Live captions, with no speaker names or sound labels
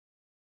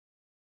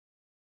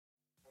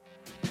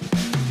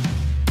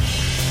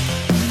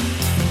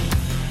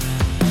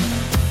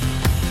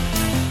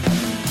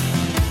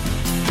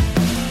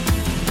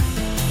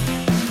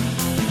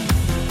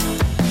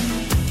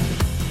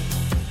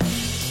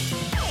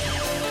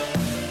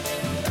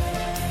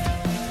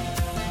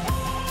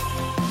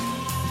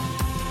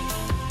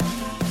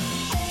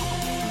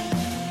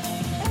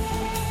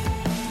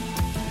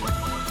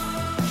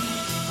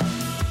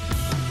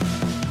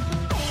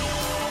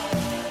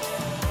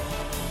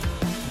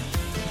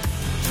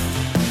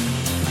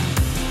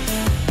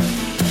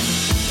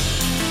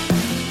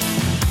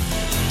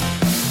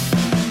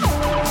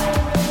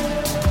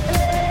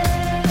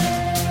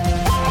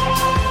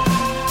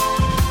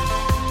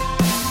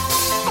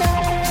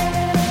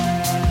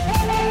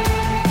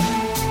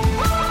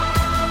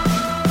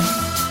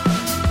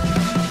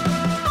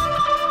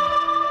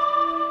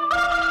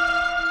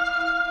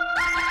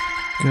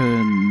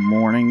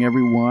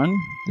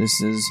This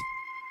is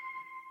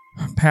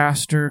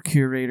pastor,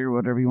 curator,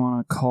 whatever you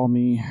want to call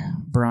me,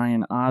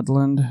 Brian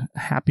Odland.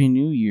 Happy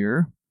New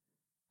Year.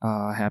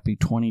 Happy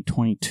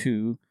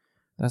 2022.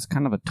 That's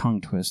kind of a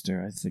tongue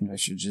twister. I think I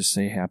should just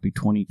say happy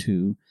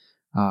 22.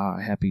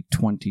 Happy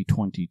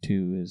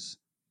 2022 is,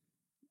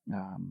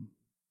 I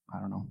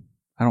don't know.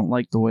 I don't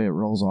like the way it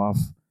rolls off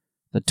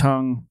the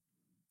tongue.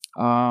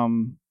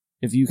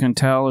 If you can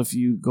tell, if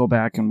you go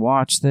back and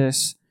watch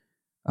this,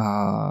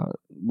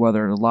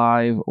 whether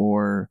live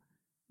or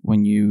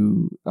when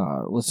you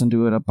listen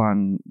to it up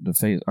on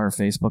our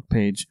Facebook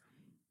page,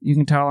 you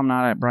can tell I'm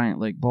not at Bryant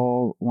Lake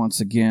Bowl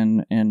once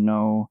again, and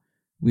no,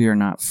 we are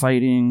not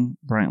fighting,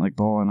 Bryant Lake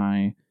Bowl and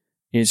I.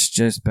 It's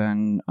just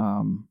been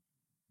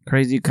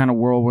crazy, kind of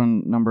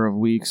whirlwind number of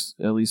weeks,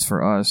 at least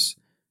for us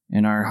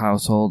in our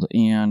household,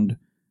 and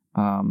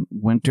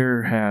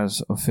winter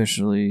has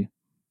officially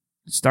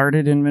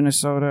started in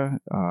Minnesota.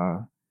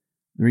 The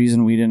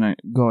reason we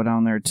didn't go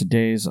down there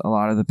today is a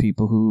lot of the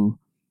people who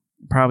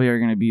probably are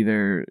going to be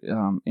there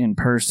in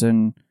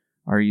person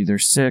are either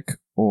sick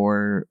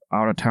or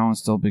out of town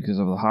still because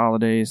of the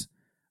holidays.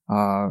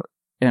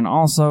 And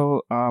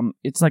also,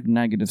 it's like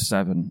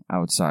 -7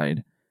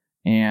 outside.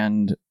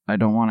 And I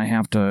don't want to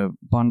have to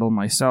bundle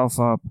myself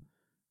up,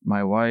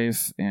 my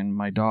wife, and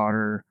my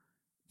daughter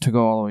to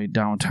go all the way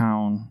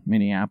downtown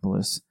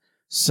Minneapolis.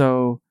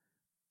 So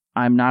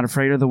I'm not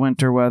afraid of the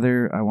winter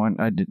weather.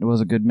 Was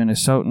a good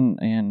Minnesotan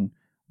and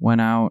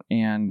went out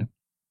and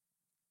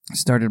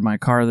started my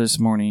car this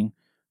morning,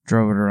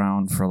 drove it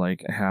around for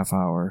like a half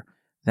hour.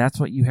 That's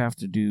what you have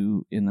to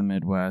do in the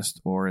Midwest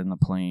or in the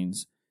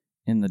plains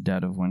in the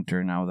dead of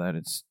winter now that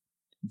it's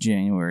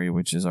January,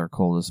 which is our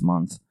coldest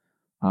month.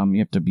 You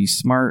have to be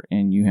smart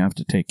and you have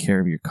to take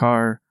care of your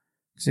car,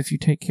 because if you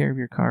take care of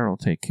your car, it'll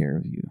take care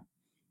of you.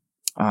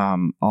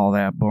 All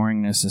that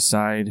boringness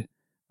aside,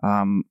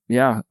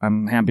 yeah,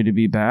 I'm happy to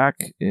be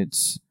back.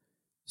 It's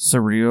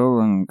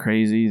surreal and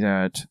crazy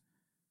that,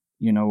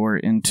 you know, we're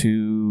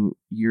into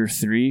year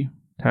 3,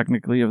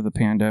 technically, of the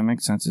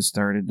pandemic since it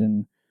started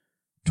in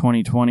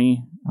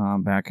 2020,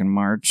 back in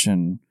March,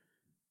 and,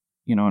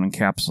 you know, it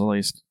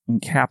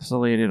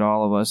encapsulated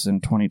all of us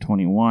in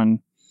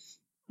 2021,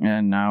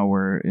 and now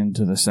we're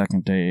into the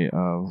second day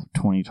of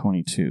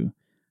 2022.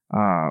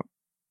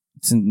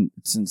 It's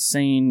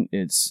insane.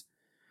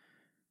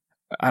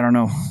 I don't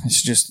know.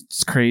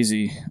 It's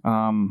crazy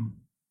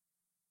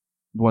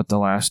what the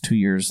last 2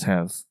 years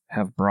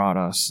have brought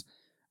us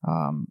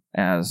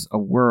as a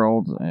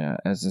world,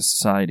 as a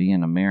society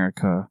in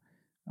America.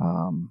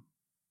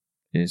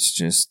 It's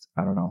just,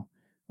 I don't know,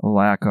 a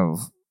lack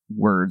of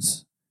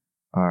words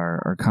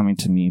are coming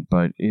to me,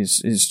 but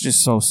it's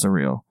just so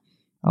surreal.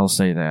 I'll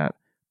say that.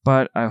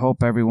 But I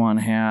hope everyone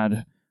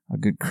had a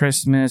good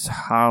Christmas,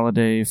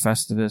 holiday,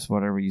 Festivus,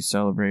 whatever you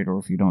celebrate, or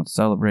if you don't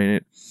celebrate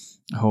it.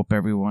 I hope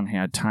everyone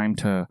had time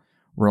to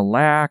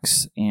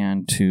relax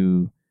and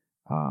to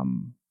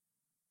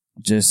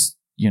just,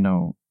 you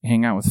know,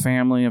 hang out with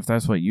family if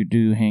that's what you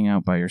do, hang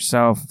out by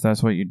yourself if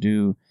that's what you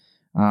do.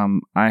 I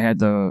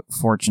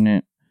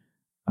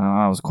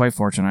was quite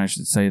fortunate, I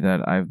should say,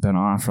 that I've been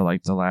off for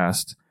like the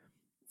last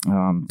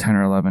 10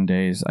 or 11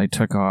 days. I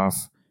took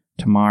off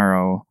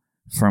tomorrow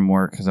from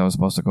work because I was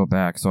supposed to go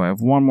back. So I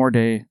have one more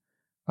day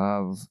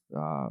of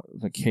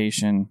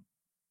vacation,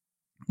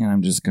 and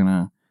I'm just going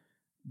to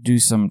do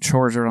some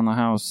chores around the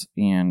house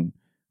and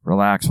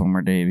relax one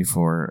more day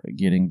before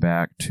getting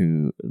back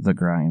to the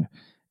grind.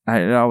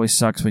 It always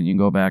sucks when you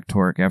go back to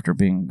work after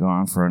being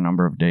gone for a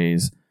number of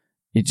days.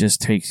 It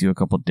just takes you a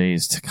couple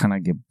days to kind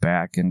of get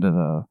back into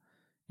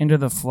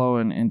the flow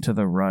and into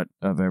the rut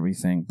of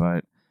everything.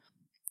 But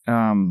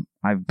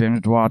I've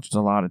binge watched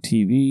a lot of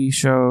TV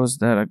shows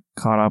that I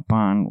caught up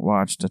on,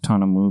 watched a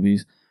ton of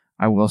movies.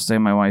 I will say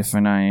my wife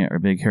and I are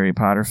big Harry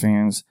Potter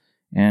fans,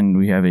 and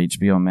we have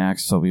HBO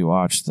Max, so we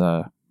watched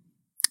the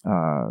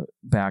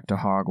Back to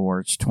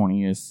Hogwarts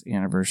 20th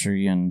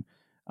anniversary, and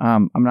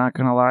I'm not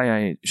going to lie,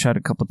 I shed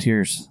a couple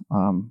tears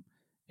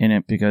in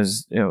it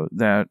because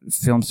that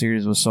film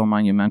series was so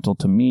monumental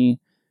to me,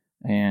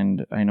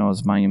 and I know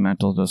it's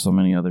monumental to so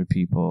many other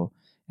people.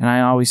 And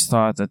I always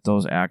thought that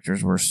those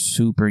actors were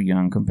super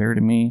young compared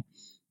to me.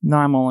 No,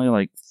 I'm only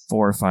like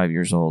 4 or 5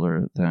 years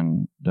older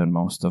than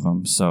most of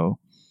them. So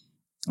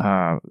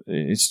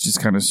it's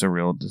just kind of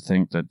surreal to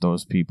think that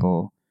those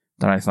people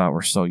that I thought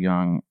were so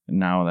young,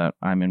 now that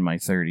I'm in my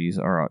 30s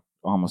or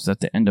almost at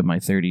the end of my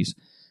 30s,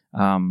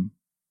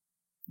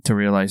 to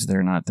realize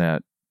they're not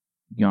that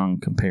young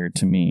compared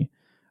to me.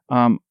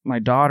 My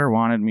daughter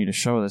wanted me to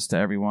show this to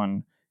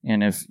everyone.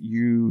 And if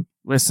you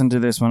listen to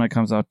this when it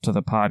comes out to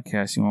the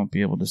podcast, you won't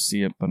be able to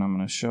see it, but I'm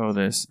going to show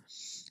this.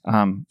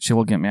 She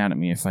will get mad at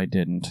me if I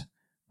didn't.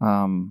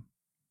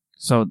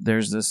 So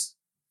there's this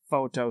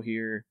photo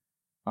here,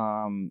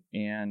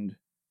 and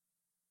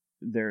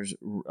there's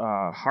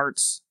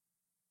hearts,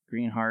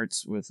 green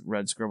hearts with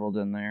red scribbled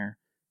in there,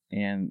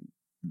 and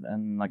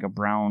like a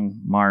brown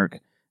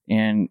mark.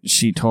 And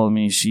she told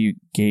me she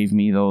gave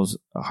me those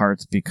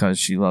hearts because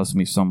she loves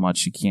me so much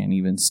she can't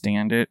even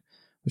stand it,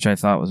 which I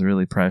thought was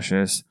really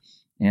precious.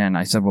 And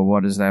I said, well,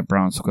 what does that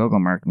brown squiggle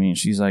mark mean?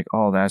 She's like,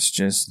 oh, that's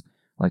just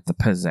like the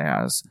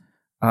pizzazz.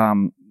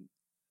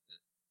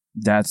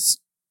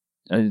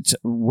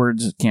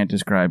 Words can't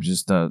describe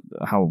just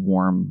how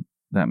warm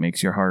that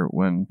makes your heart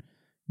when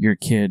your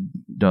kid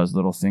does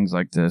little things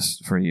like this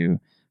for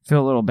you.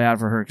 Feel a little bad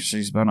for her because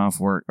she's been off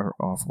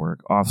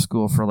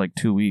school for like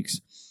 2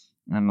 weeks,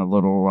 and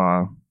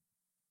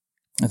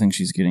I think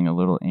she's getting a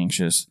little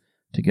anxious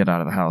to get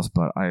out of the house.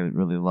 But I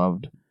really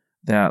loved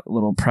that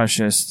little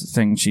precious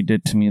thing she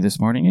did to me this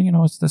morning.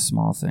 And it's the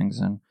small things.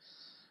 And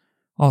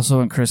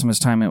also in Christmas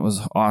time, it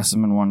was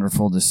awesome and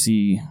wonderful to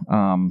see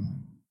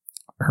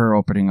her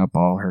opening up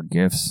all her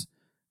gifts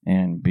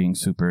and being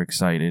super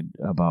excited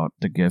about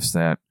the gifts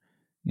that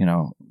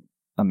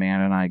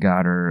Amanda and I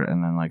got her,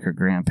 and then like her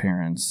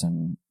grandparents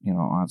and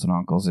aunts and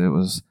uncles. It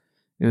was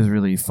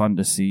really fun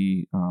to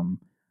see.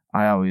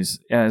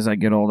 As I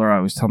get older, I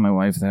always tell my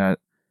wife that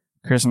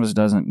Christmas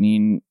doesn't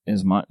mean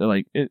as much.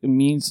 Like, it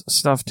means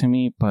stuff to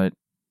me, but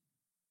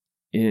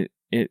it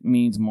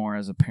means more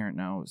as a parent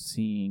now,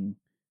 seeing,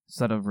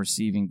 instead of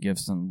receiving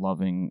gifts and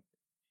loving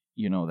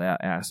that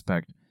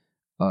aspect,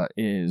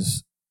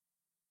 is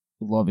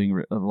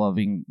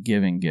loving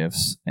giving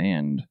gifts.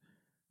 And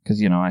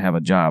because I have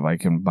a job, I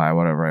can buy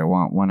whatever I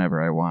want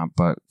whenever I want,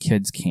 but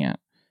kids can't.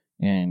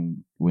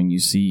 And when you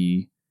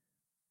see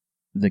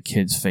the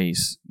kid's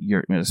face,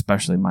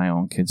 especially my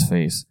own kid's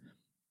face,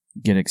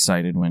 get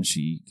excited when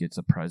she gets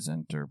a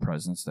present or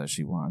presents that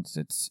she wants,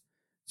 it's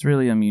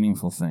really a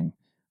meaningful thing.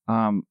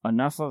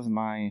 Enough of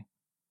my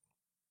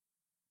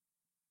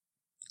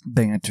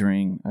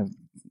bantering. I'm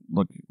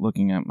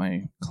looking at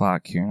my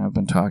clock here, and I've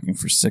been talking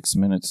for 6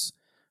 minutes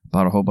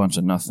about a whole bunch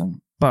of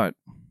nothing. But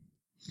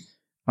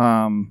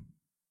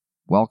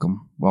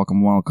welcome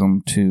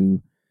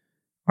to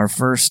our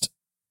first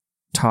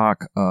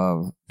talk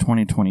of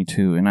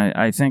 2022. And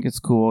I think it's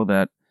cool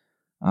that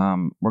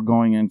we're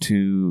going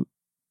into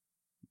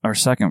our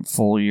second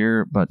full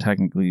year, but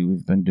technically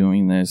we've been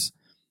doing this.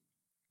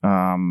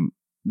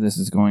 This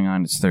is going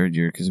on its third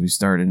year because we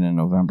started in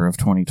November of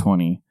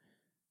 2020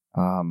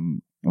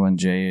 when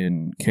Jay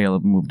and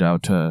Caleb moved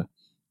out to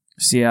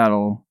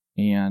Seattle.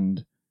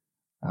 And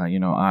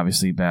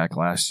obviously back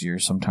last year,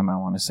 sometime I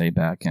want to say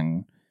back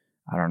in,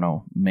 I don't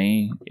know,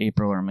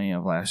 April or May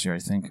of last year, I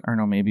think. Or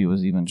no, maybe it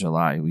was even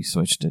July. We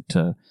switched it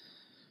to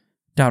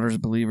Doubters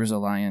Believers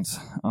Alliance.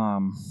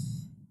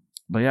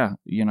 But yeah,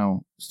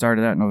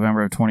 started that in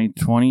November of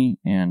 2020,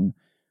 and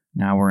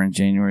now we're in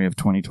January of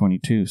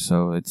 2022.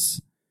 So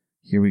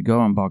here we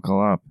go, and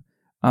buckle up.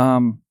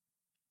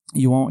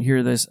 You won't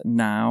hear this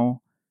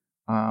now,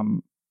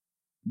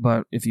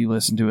 but if you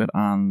listen to it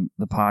on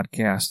the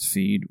podcast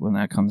feed when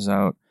that comes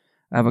out,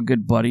 I have a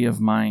good buddy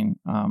of mine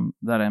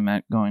that I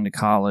met going to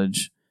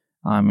college,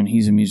 and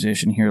he's a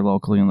musician here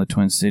locally in the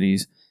Twin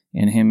Cities,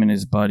 and him and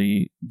his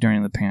buddy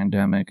during the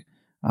pandemic,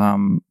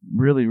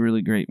 really,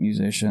 really great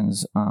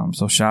musicians.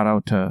 So shout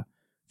out to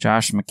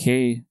Josh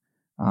McKay.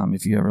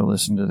 If you ever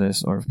listen to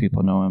this, or if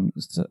people know him,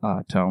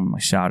 tell him I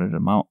shouted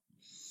him out.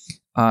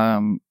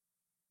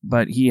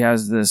 But he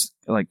has this,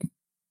 like,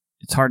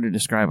 it's hard to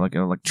describe, like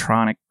an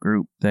electronic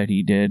group that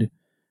he did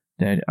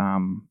that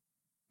him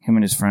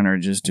and his friend are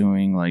just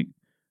doing like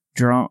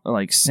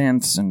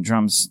synths and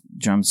drum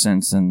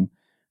synths, and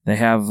they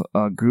have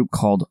a group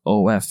called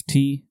OFT.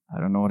 I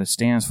don't know what it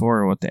stands for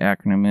or what the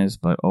acronym is,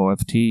 but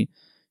OFT.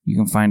 You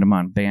can find them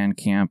on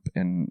Bandcamp,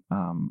 and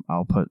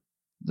I'll put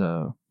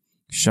the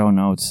show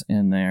notes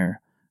in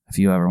there if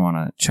you ever want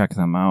to check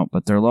them out.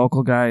 But they're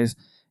local guys,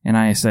 and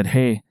I said,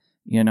 hey,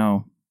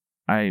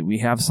 we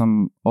have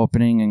some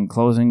opening and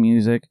closing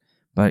music,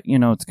 but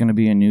it's going to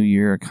be a new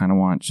year. I kind of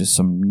want just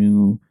some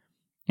new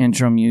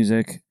intro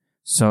music.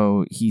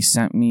 So he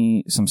sent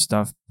me some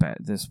stuff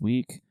this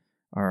week,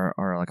 or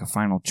like a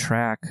final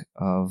track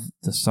of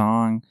the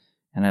song,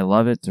 and I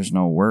love it. There's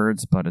no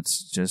words, but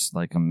it's just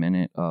like a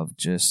minute of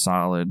just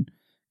solid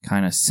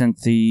kind of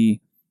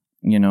synthy,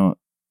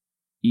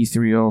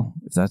 ethereal,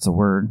 if that's a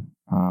word,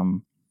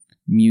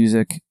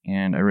 music,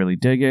 and I really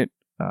dig it.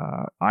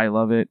 I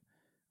love it.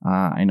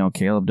 I know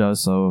Caleb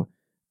does, so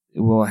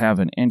we'll have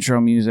an intro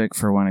music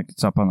for when it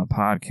gets up on the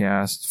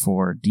podcast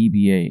for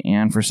DBA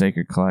and for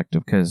Sacred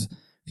Collective, because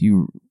if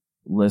you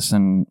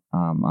listen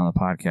on the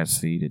podcast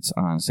feed, it's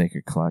on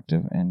Sacred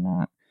Collective and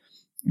not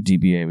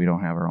DBA. We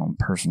don't have our own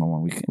personal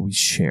one. We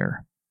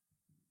share.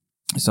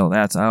 So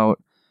that's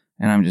out,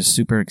 and I'm just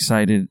super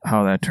excited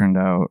how that turned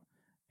out.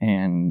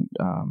 And,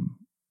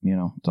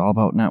 it's all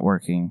about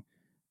networking,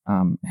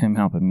 him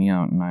helping me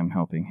out, and I'm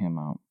helping him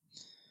out.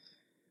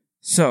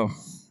 So,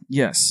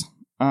 yes.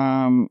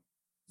 So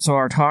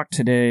our talk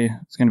today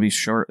is going to be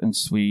short and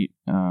sweet.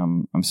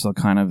 I'm still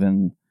kind of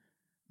in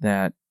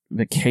that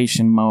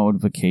vacation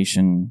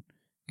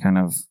kind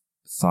of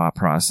thought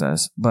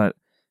process. But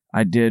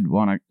I did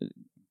want to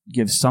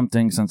give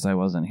something since I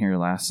wasn't here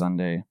last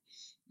Sunday.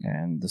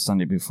 And the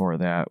Sunday before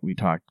that, we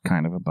talked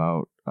kind of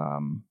about,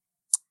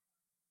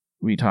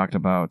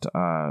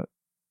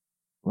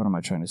 what am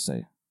I trying to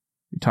say?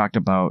 We talked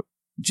about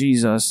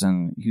Jesus,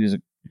 and he was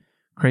a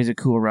crazy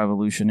cool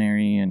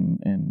revolutionary,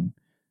 and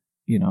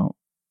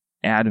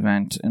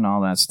Advent and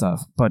all that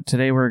stuff. But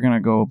today we're going to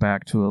go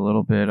back to a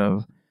little bit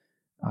of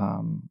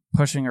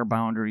pushing our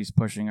boundaries,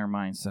 pushing our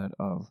mindset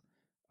of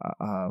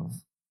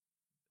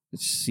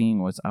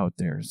seeing what's out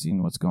there,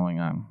 seeing what's going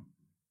on.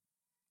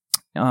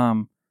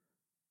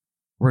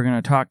 We're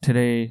going to talk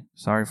today,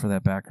 sorry for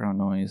that background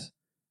noise,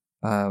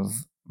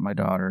 of my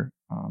daughter.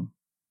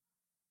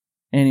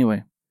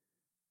 Anyway,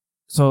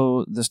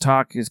 so this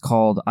talk is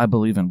called I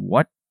Believe in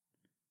What?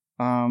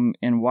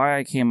 And why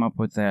I came up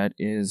with that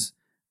is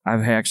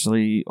I've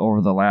actually,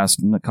 over the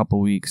last couple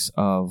weeks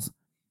of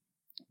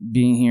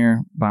being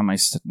here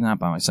not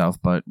by myself,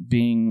 but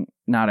being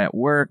not at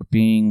work,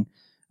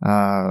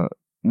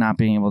 not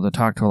being able to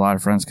talk to a lot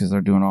of friends because they're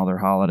doing all their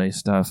holiday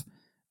stuff.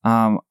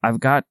 I've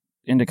got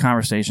into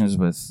conversations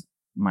with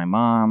my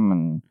mom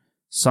and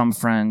some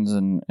friends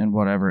and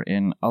whatever.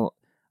 And I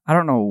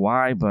don't know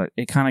why, but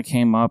it kind of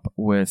came up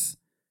with,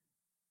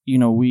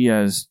 we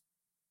as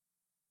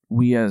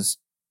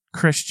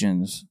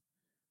Christians,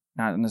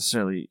 not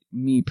necessarily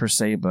me per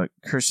se, but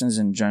Christians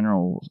in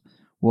general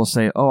will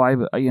say, oh, I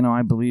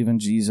believe in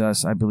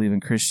Jesus. I believe in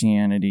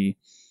Christianity.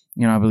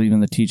 I believe in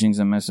the teachings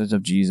and message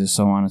of Jesus,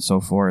 so on and so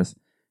forth.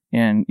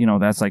 And,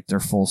 that's like their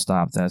full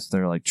stop. That's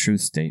their like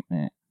truth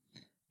statement.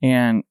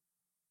 And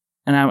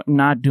I'm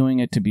not doing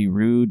it to be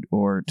rude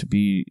or to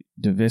be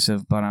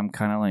divisive, but I'm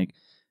kind of like,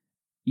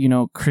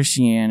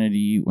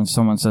 Christianity, when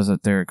someone says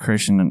that they're a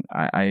Christian, and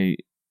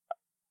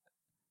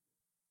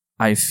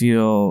I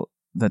feel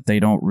that they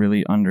don't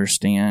really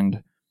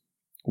understand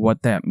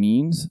what that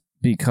means,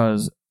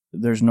 because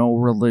there's no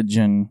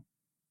religion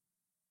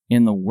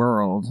in the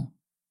world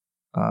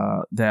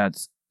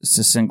that's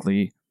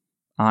succinctly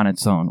on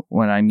its own.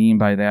 What I mean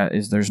by that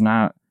is there's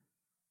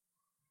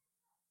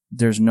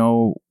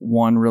no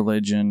one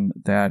religion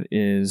that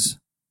is,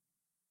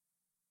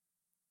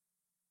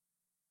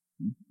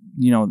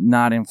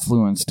 not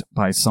influenced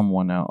by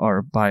someone else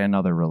or by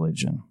another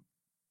religion.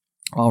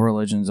 All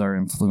religions are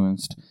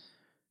influenced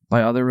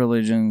by other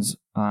religions,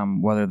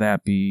 whether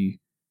that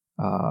be,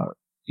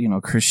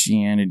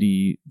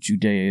 Christianity,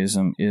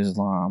 Judaism,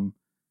 Islam.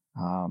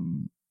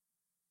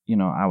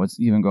 I would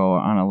even go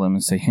on a limb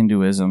and say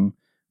Hinduism.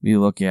 We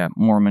look at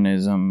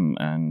Mormonism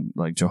and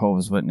like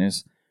Jehovah's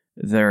Witness.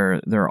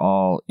 They're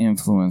all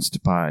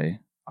influenced by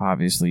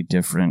obviously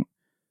different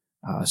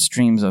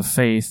streams of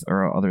faith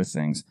or other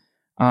things.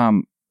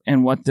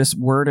 And what this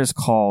word is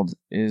called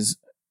is,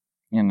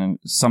 and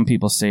some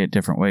people say it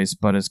different ways,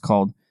 but it's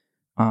called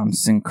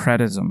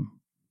syncretism.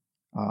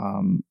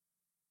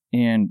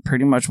 And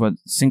pretty much what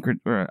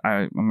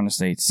I'm going to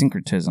say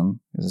syncretism,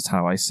 because it's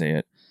how I say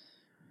it.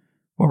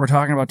 What we're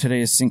talking about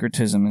today is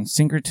syncretism, and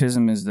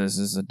syncretism is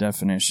a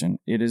definition.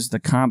 It is the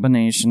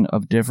combination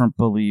of different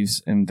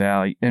beliefs and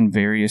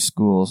various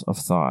schools of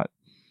thought.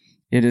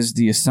 It is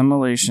the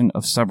assimilation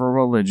of several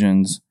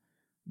religions,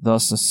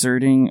 thus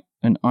asserting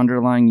an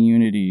underlying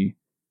unity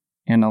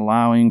and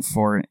allowing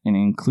for an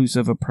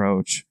inclusive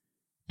approach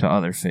to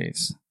other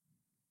faiths.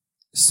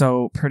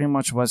 So pretty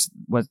much what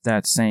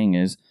that's saying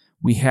is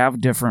we have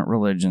different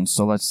religions.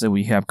 So let's say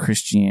we have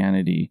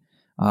Christianity.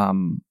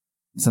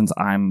 Since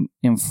I'm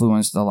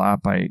influenced a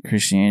lot by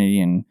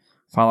Christianity and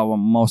follow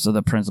most of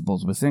the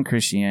principles within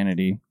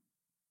Christianity,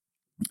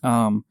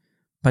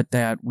 but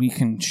that we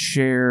can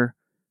share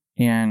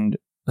and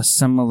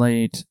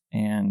assimilate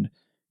and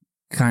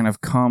kind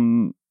of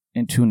come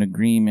into an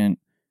agreement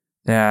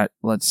that,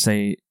 let's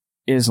say,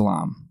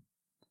 Islam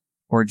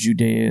or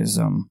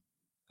Judaism,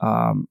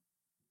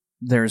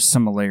 there's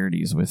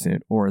similarities with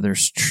it, or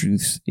there's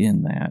truths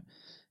in that,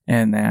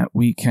 and that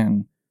we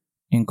can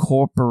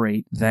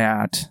incorporate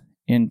that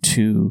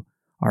into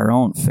our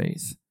own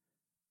faith.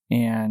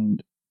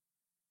 And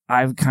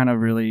I've kind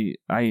of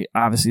I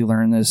obviously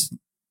learned this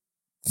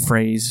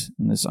phrase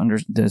and this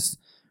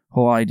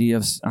whole idea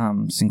of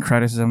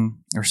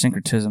syncretism.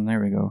 There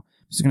we go.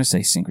 I was going to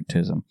say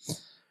syncretism.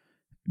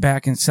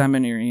 Back in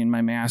seminary in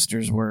my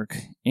master's work,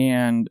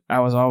 and I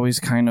was always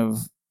kind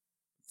of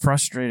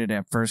frustrated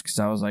at first because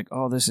I was like,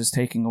 oh, this is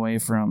taking away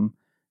from,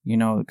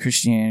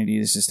 Christianity.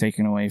 This is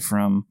taking away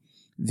from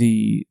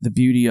the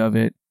beauty of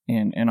it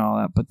and all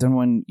that. But then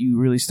when you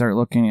really start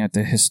looking at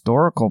the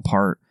historical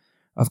part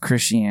of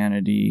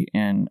Christianity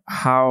and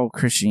how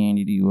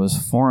Christianity was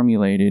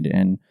formulated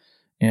and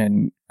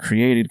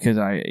created, because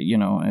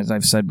as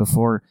I've said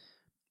before,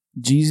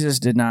 Jesus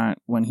did not,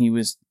 when he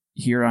was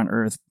here on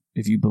earth,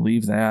 if you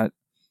believe that,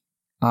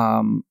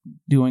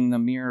 doing the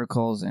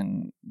miracles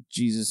and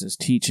Jesus's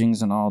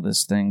teachings and all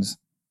these things,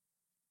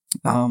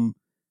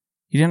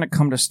 he didn't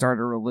come to start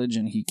a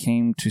religion. He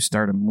came to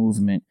start a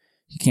movement.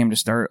 He came to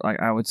start, like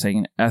I would say,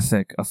 an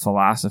ethic, a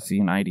philosophy,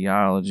 an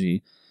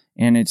ideology.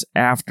 And it's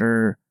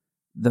after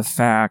the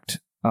fact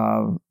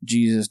of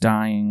Jesus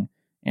dying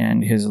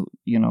and his,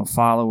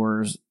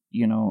 followers,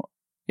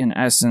 in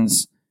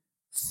essence,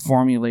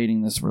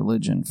 formulating this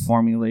religion,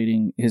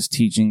 formulating his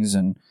teachings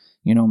and,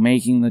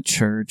 making the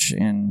church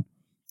and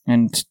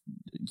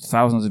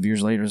thousands of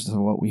years later to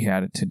what we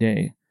had it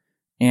today.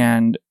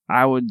 And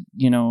I would,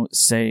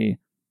 say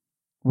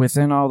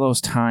within all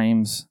those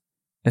times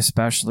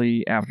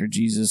especially after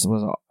Jesus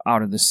was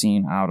out of the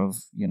scene, out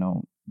of,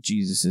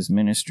 Jesus's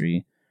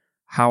ministry,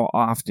 how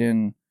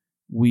often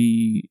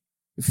we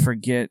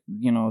forget,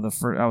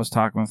 I was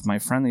talking with my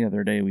friend the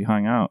other day, we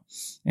hung out,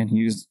 and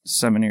he was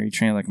seminary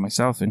trained like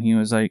myself, and he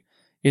was like,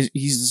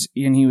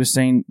 he was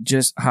saying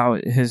just how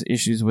his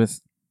issues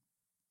with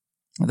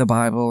the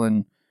Bible,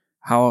 and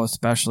how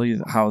especially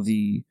how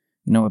the,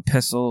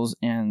 epistles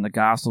and the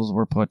gospels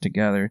were put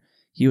together.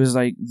 He was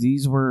like,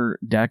 these were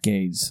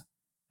decades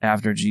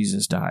after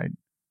Jesus died.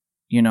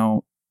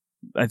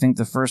 I think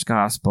the first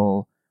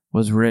gospel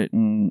was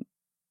written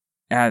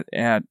at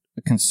a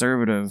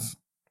conservative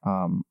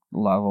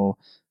level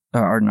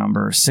or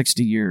number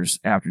 60 years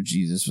after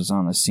Jesus was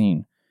on the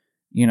scene.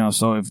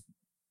 So if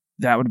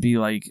that would be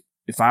like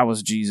if I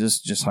was Jesus,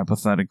 just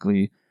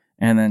hypothetically,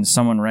 and then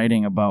someone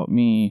writing about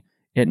me,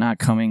 it not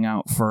coming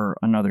out for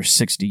another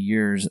 60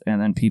 years,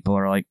 and then people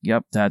are like,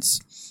 yep, that's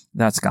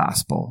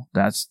gospel.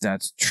 That's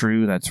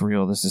true, that's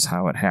real, this is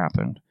how it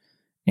happened.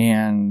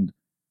 And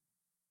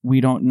we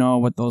don't know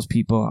what those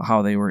people,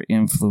 how they were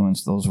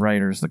influenced, those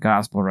writers, the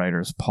gospel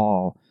writers,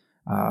 Paul,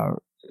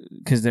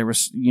 because there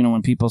was,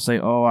 when people say,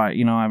 oh,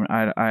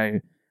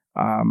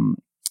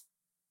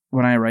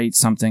 when I write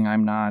something,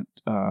 I'm not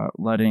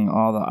letting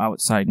all the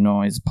outside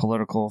noise,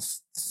 political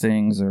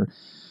things or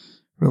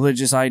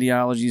religious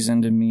ideologies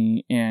into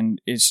me,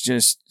 and it's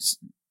just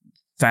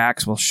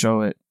facts will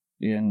show it,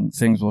 and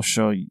things will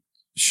show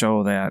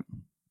that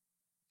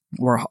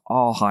we're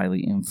all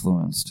highly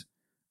influenced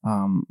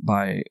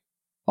by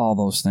all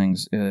those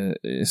things,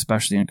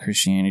 especially in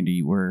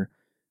Christianity. We're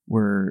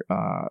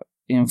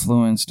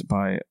influenced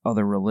by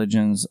other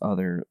religions,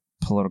 other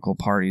political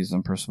parties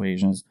and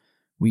persuasions.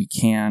 We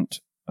can't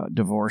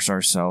divorce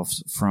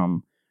ourselves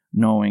from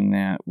knowing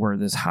that we're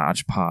this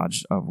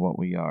hodgepodge of what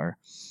we are.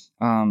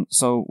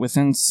 So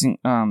within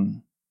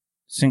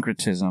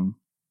syncretism,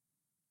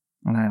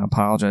 and I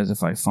apologize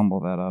if I fumble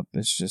that up,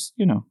 it's just,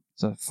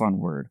 it's a fun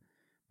word.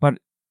 But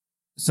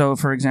so,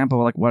 for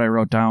example, like what I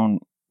wrote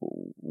down,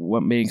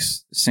 what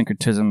makes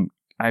syncretism,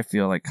 I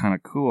feel like, kind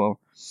of cool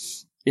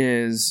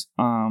is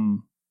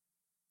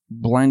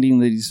blending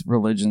these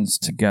religions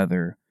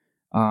together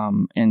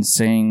and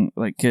saying,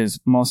 like, because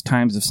most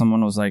times if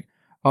someone was like,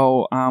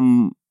 oh,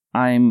 I'm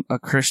a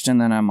Christian,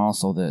 then I'm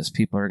also this,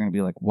 people are going to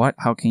be like, what?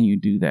 How can you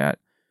do that?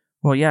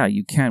 Well, yeah,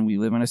 you can. We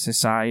live in a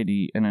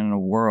society and in a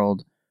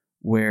world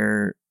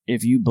where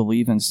if you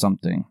believe in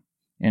something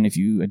and if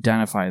you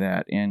identify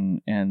that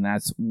and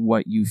that's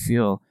what you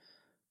feel,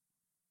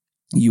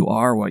 you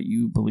are what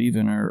you believe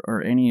in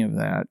or any of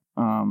that.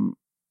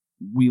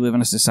 We live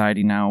in a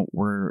society now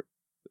where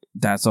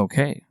that's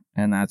okay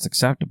and that's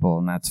acceptable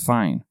and that's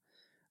fine.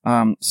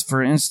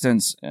 For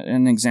instance,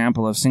 an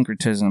example of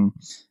syncretism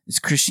is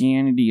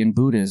Christianity and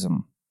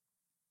Buddhism.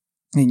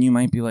 And you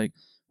might be like,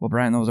 well,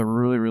 Brian, those are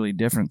really, really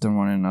different than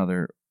one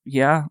another.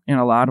 Yeah, in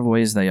a lot of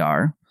ways they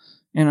are.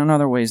 And in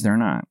other ways they're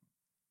not.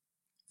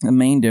 The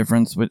main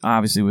difference,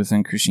 obviously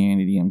within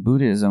Christianity and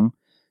Buddhism,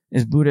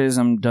 is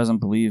Buddhism doesn't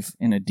believe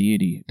in a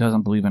deity,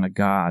 doesn't believe in a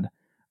god.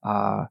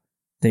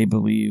 They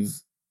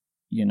believe,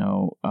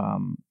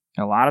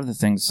 a lot of the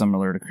things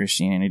similar to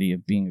Christianity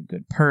of being a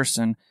good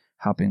person,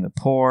 helping the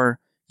poor,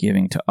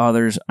 giving to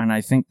others. And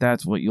I think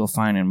that's what you'll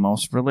find in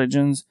most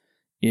religions,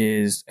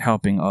 is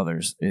helping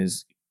others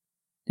is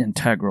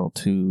integral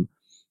to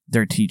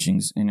their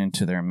teachings and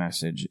into their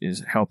message,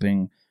 is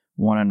helping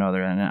one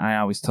another. And I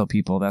always tell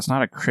people that's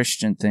not a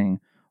Christian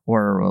thing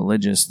or a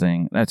religious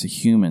thing. That's a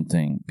human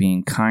thing.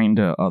 Being kind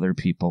to other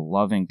people,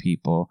 loving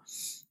people,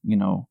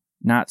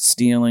 not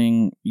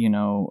stealing,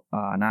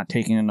 not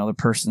taking another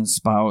person's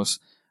spouse,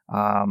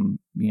 helping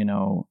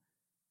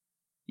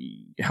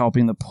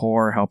the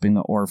poor, helping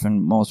the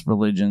orphan. Most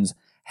religions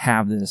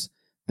have this.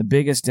 The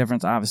biggest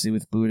difference, obviously,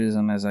 with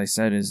Buddhism, as I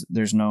said, is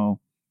there's no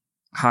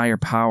higher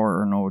power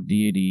or no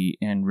deity,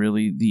 and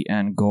really the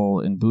end goal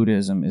in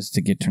Buddhism is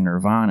to get to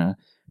nirvana,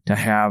 to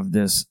have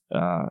this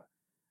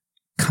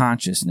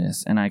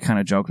consciousness. And I kind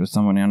of joked with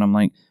someone, and I'm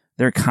like,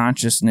 their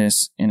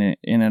consciousness in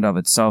and of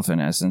itself, in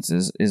essence,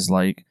 is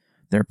like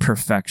their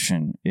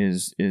perfection,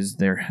 is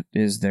their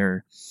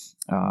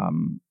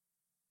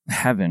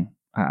heaven,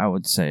 I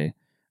would say.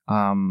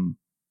 And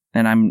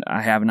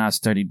I have not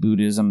studied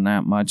Buddhism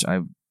that much.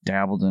 I've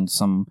dabbled in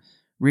some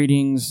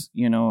readings,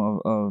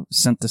 of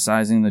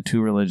synthesizing the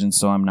two religions,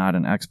 so I'm not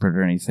an expert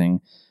or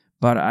anything.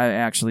 But I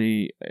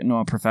actually know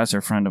a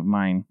professor friend of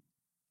mine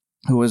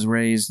who was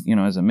raised,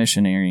 as a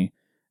missionary,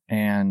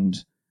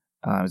 and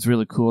it's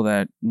really cool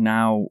that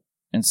now,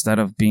 instead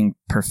of being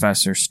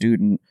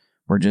professor-student,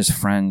 we're just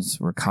friends,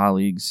 we're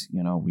colleagues,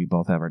 we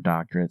both have our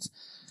doctorates.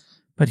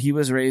 But he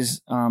was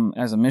raised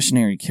as a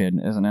missionary kid,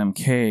 as an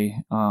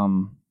MK,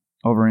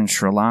 over in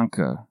Sri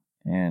Lanka.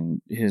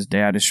 And his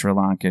dad is Sri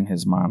Lankan,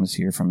 his mom is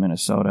here from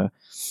Minnesota.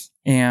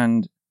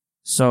 And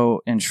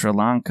so in Sri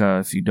Lanka,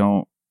 if you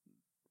don't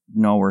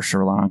know where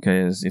Sri Lanka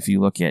is, if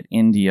you look at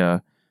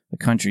India, the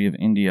country of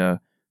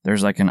India,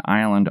 there's like an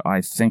island,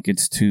 I think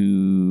it's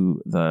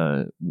to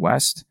the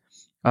west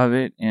of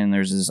it, and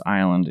there's this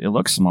island. It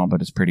looks small,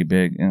 but it's pretty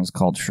big, and it's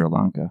called Sri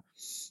Lanka.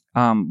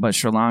 But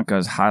Sri Lanka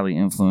is highly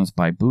influenced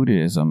by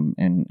Buddhism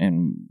and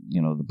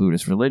the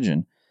Buddhist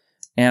religion.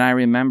 And I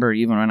remember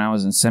even when I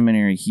was in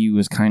seminary, he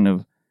was kind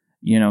of,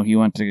 he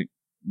went to,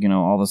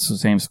 all the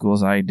same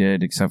schools I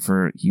did, except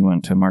for he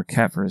went to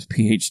Marquette for his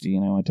PhD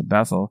and I went to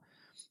Bethel.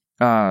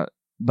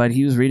 But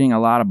he was reading a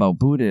lot about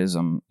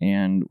Buddhism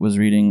and was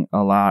reading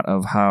a lot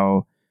of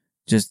how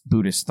just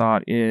Buddhist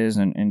thought is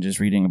and just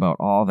reading about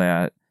all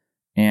that.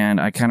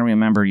 And I kind of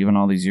remember even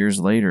all these years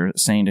later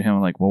saying to him,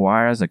 like, well,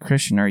 why as a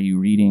Christian are you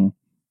reading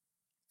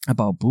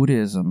about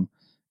Buddhism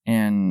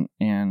and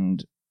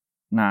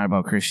not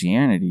about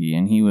Christianity?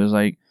 And he was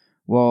like,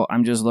 well,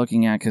 I'm just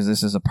looking at because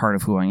this is a part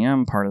of who I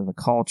am, part of the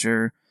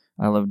culture.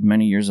 I lived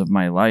many years of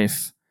my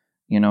life,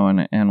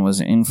 and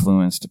was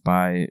influenced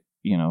by,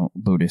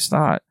 Buddhist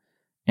thought.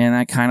 And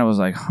that kind of was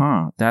like,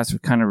 that's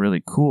kind of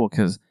really cool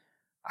because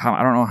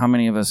I don't know how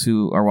many of us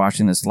who are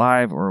watching this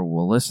live or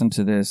will listen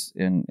to this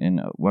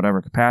in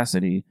whatever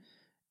capacity,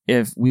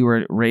 if we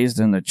were raised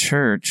in the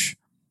church,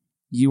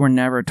 you were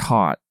never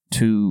taught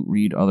to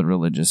read other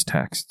religious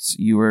texts.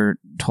 You were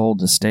told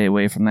to stay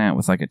away from that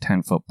with like a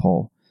 10-foot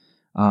pole.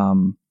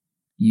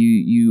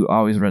 You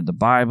always read the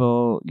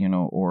Bible,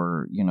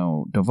 or,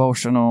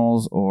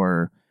 devotionals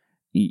or,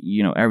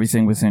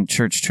 everything within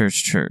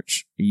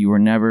church. You were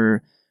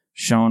never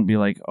shown be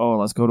like, oh,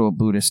 let's go to a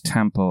Buddhist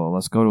temple.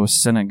 Let's go to a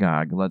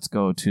synagogue. Let's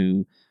go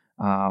to,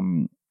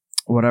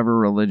 whatever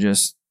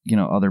religious,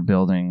 other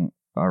building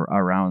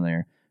around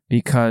there,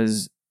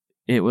 because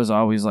it was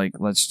always like,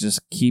 let's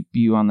just keep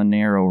you on the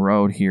narrow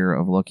road here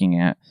of looking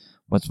at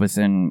what's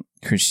within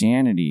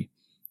Christianity.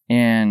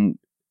 And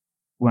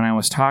when I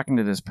was talking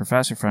to this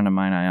professor friend of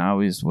mine, I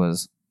always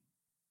was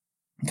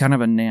kind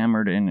of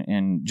enamored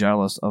and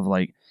jealous of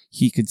like,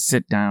 he could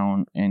sit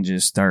down and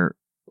just start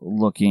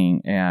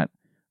looking at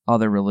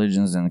other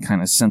religions and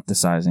kind of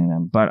synthesizing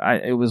them. But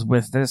it was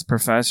with this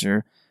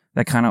professor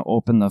that kind of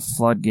opened the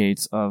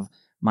floodgates of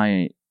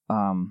my,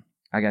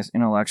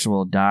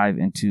 intellectual dive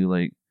into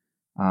like,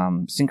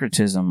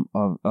 syncretism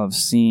of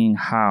seeing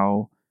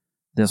how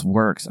this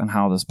works and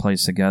how this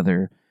plays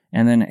together.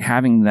 And then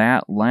having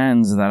that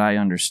lens that I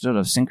understood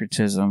of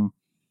syncretism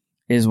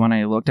is when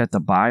I looked at the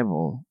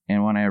Bible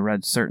and when I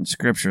read certain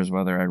scriptures,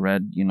 whether I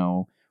read,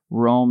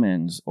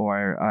 Romans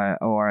or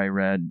I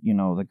read,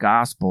 the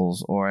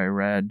Gospels, or I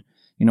read,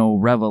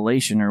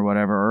 Revelation or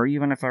whatever, or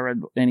even if I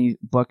read any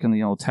book in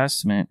the Old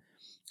Testament,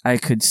 I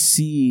could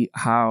see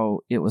how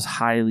it was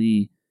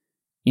highly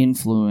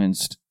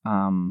influenced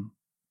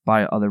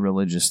by other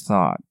religious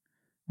thought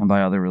and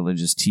by other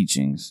religious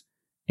teachings.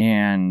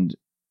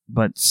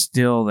 But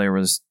still there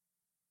was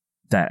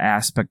that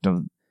aspect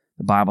of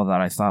the Bible that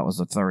I thought was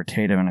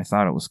authoritative and I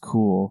thought it was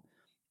cool.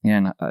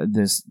 And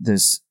this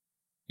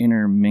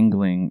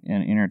intermingling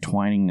and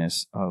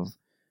intertwiningness of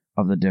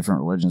the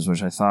different religions,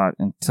 which I thought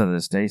and to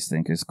this day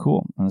think is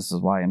cool. And this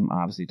is why I'm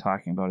obviously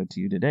talking about it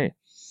to you today.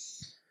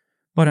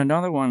 But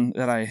another one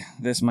that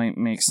this might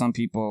make some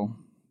people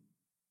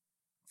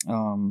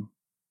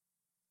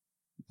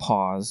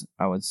pause,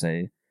 I would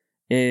say,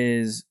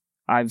 is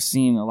I've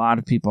seen a lot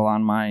of people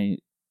on my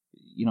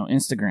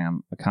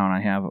Instagram account.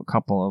 I have a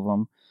couple of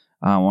them,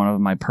 one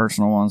of my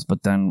personal ones,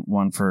 but then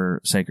one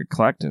for Sacred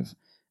Collective,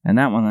 and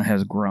that one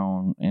has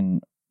grown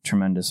in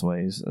tremendous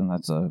ways, and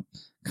that's a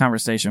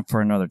conversation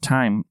for another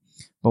time.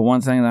 But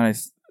one thing that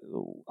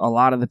a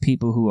lot of the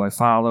people who I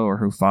follow or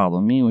who follow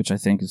me, which I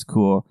think is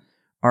cool,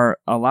 are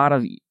a lot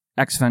of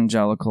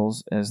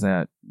ex-evangelicals, as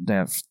that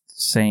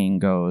saying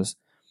goes,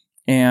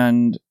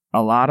 and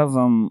a lot of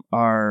them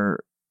are,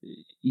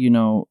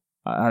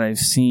 I've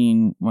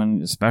seen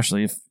when,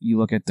 especially if you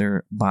look at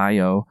their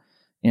bio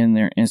in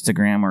their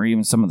Instagram or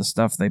even some of the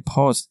stuff they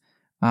post,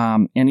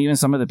 and even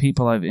some of the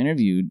people I've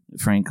interviewed,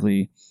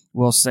 frankly,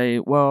 will say,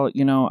 well,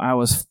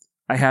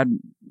 I had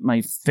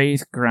my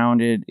faith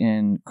grounded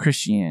in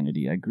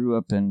Christianity. I grew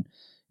up in,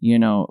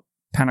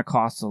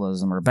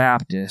 Pentecostalism or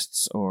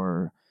Baptists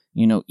or,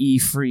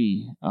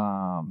 E-free,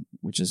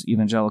 which is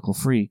evangelical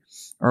free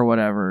or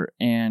whatever.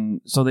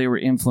 And so they were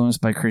influenced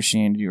by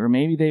Christianity, or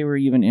maybe they were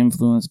even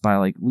influenced by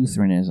like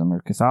Lutheranism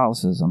or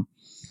Catholicism.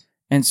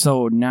 And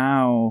so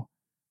now,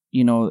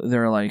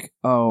 they're like,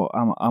 oh,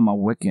 I'm a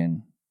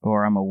Wiccan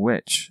or I'm a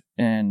witch.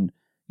 And,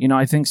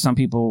 I think some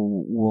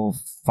people will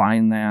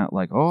find that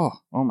like,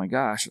 oh my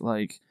gosh,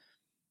 like,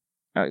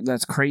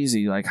 that's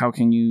crazy. Like, how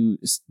can you,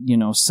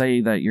 say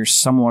that you're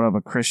somewhat of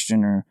a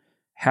Christian or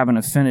have an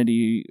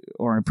affinity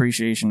or an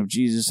appreciation of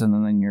Jesus and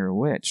then you're a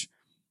witch?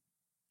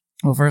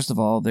 Well, first of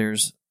all,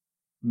 there's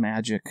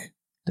magic,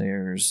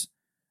 there's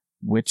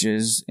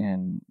witches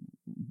and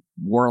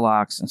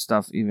warlocks and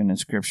stuff, even in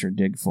scripture.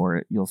 Dig for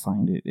it, you'll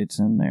find it. It's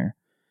in there.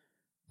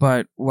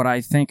 But what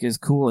I think is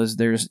cool is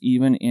there's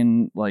even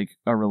in like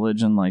a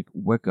religion like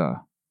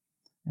Wicca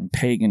and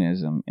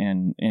paganism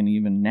and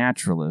even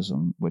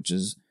naturalism, which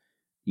is,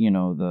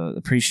 the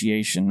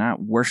appreciation,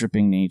 not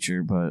worshiping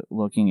nature, but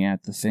looking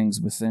at the things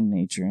within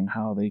nature and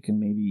how they can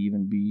maybe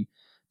even be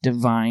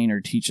divine or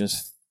teach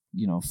us,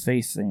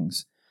 faith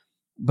things.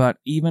 But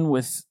even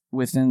with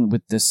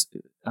this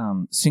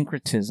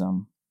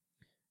syncretism,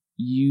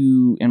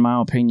 you, in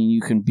my opinion,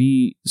 you can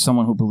be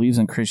someone who believes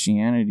in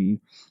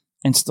Christianity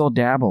and still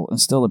dabble and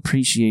still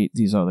appreciate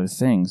these other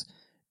things.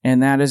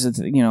 And that is,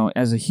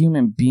 as a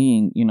human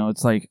being,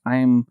 it's like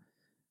I'm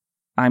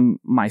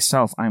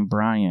myself, I'm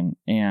Brian.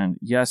 And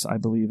yes, I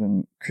believe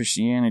in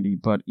Christianity,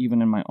 but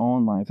even in my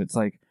own life, it's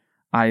like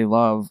I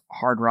love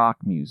hard rock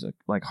music,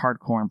 like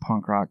hardcore and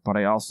punk rock, but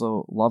I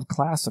also love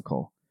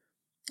classical.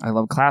 I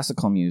love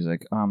classical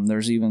music.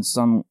 There's even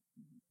some,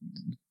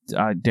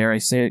 dare I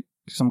say it,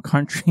 some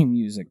country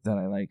music that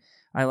I like.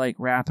 I like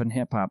rap and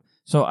hip hop.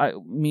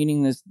 So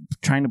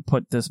trying to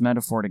put this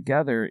metaphor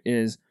together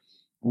is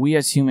we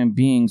as human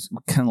beings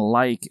can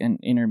like and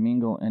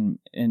intermingle and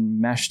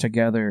mesh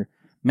together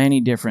many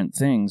different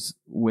things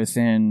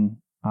within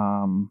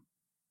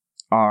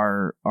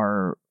our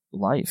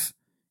life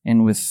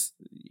and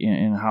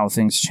in how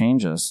things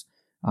change us.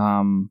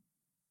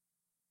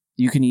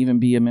 You can even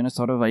be a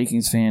Minnesota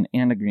Vikings fan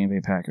and a Green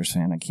Bay Packers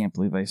fan. I can't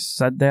believe I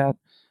said that.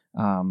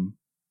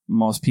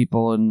 Most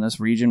people in this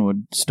region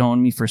would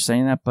stone me for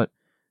saying that, but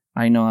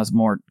I know that's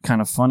more kind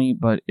of funny,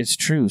 but it's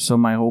true. So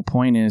my whole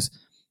point is,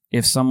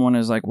 if someone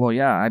is like, well,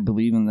 yeah, I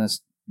believe in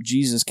this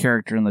Jesus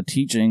character and the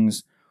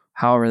teachings,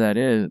 however that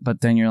is,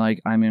 but then you're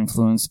like, I'm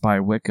influenced by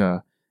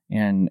Wicca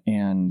and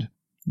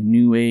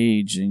New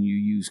Age, and you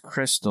use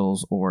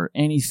crystals or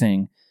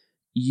anything,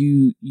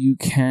 you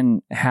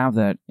can have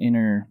that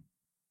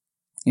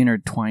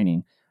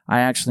intertwining. I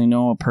actually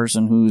know a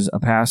person who's a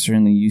pastor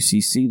in the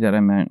UCC that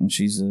I met, and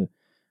she's a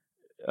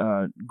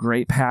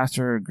great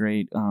pastor, a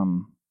great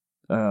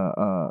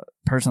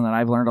person that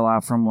I've learned a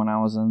lot from when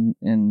I was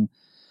in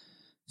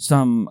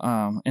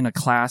a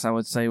class, I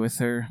would say, with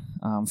her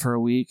for a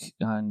week.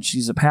 And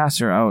she's a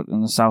pastor out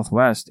in the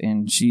Southwest,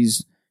 and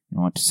she's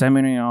went to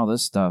seminary and all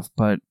this stuff,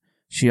 but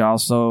she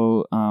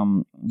also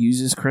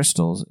uses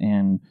crystals.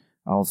 And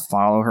I'll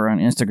follow her on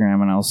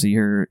Instagram, and I'll see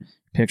her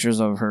pictures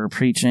of her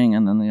preaching,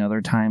 and then the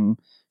other time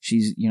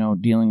she's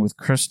dealing with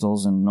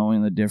crystals and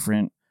knowing the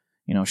different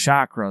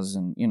chakras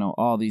and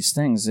all these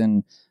things.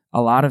 And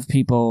a lot of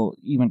people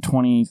even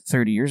 20,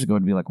 30 years ago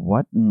would be like,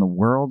 what in the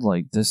world?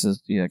 Like, this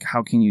is like,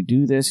 how can you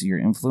do this? You're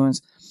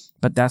influenced.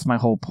 But that's my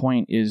whole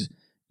point, is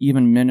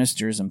even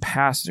ministers and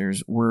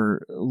pastors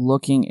were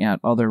looking at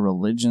other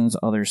religions,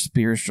 other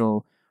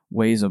spiritual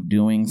ways of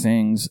doing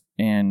things,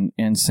 and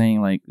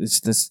saying, like, it's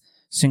this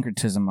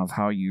syncretism of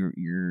how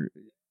you're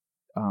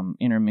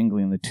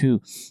intermingling the two.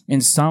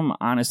 And some,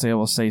 honestly, I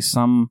will say,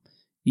 some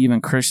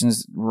even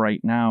Christians right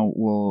now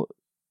will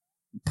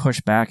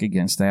push back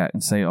against that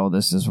and say, oh,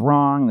 this is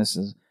wrong, this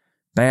is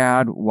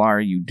bad, why are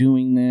you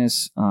doing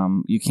this,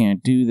 you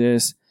can't do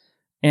this.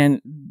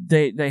 And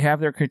they have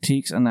their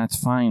critiques, and that's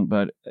fine.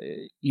 But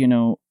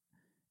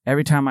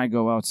every time I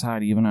go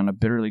outside, even on a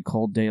bitterly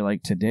cold day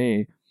like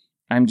today,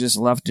 I'm just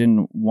left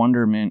in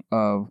wonderment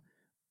of,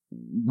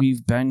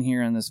 we've been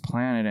here on this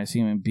planet as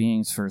human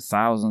beings for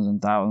thousands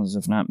and thousands,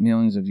 if not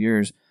millions of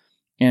years,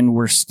 and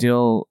we're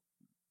still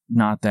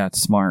not that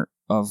smart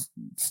of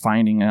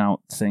finding out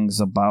things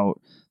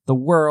about the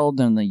world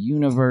and the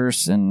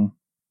universe and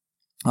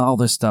all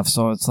this stuff.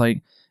 So it's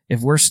like, if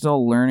we're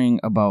still learning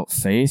about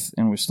faith,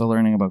 and we're still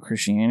learning about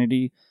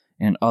Christianity,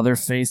 and other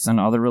faiths and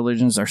other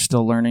religions are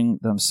still learning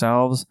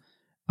themselves,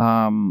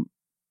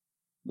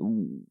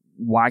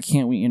 why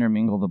can't we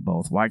intermingle the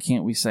both? Why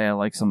can't we say, I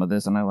like some of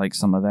this and I like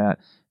some of that?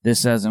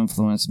 This has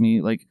influenced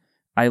me. Like,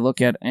 I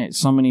look at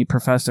so many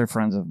professor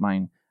friends of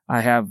mine.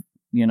 I have,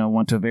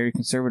 went to very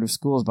conservative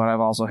schools, but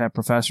I've also had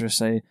professors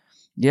say,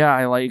 yeah,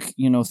 I like,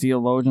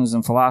 theologians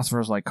and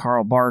philosophers like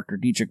Karl Barth or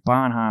Dietrich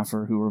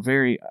Bonhoeffer, who were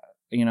very,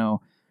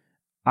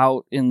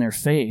 out in their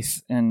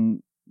faith,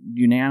 and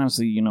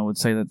unanimously, would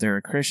say that they're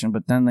a Christian.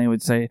 But then they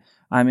would say,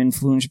 I'm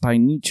influenced by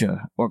Nietzsche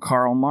or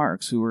Karl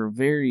Marx, who were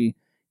very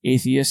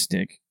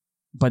atheistic,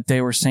 but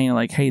they were saying,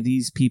 like, hey,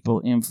 these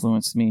people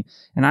influenced me.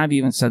 And I've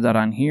even said that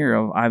on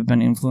here, I've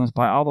been influenced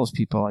by all those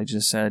people I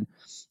just said.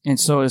 And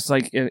so it's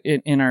like,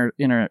 in our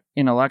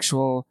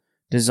intellectual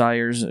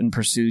desires and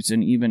pursuits,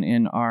 and even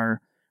in our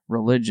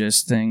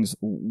religious things,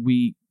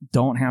 we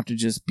don't have to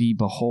just be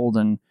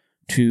beholden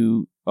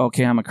to,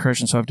 okay, I'm a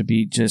Christian, so I have to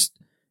be just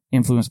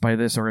influenced by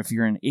this. Or if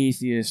you're an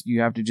atheist,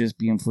 you have to just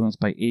be influenced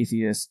by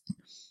atheist,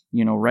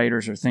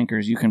 writers or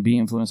thinkers. You can be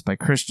influenced by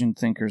Christian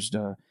thinkers,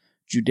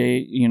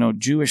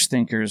 Jewish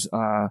thinkers,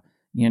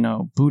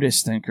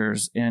 Buddhist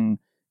thinkers, and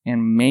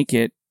make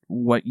it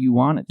what you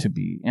want it to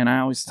be. And I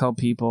always tell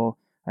people,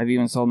 I've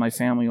even told my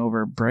family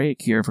over a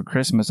break here for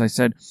Christmas, I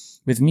said,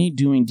 with me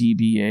doing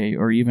DBA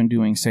or even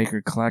doing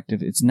Sacred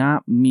Collective, it's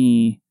not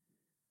me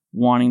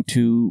wanting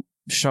to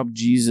shove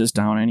Jesus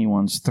down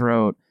anyone's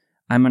throat.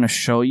 I'm going to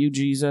show you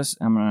Jesus.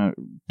 I'm going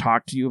to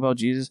talk to you about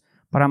Jesus,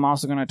 but I'm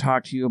also going to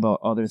talk to you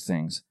about other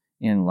things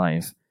in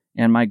life.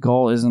 And my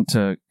goal isn't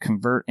to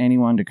convert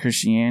anyone to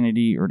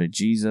Christianity or to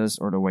Jesus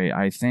or the way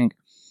I think,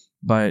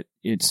 but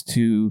it's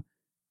to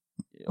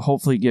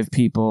hopefully give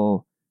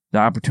people the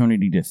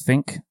opportunity to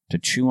think, to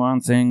chew on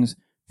things,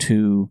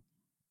 to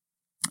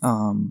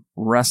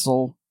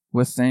wrestle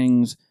with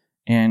things,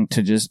 and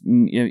to just,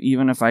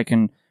 even if I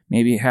can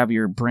maybe have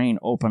your brain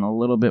open a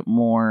little bit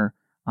more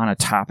on a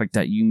topic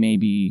that you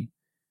maybe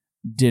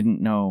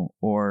didn't know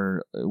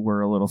or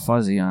were a little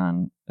fuzzy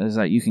on, is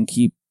that you can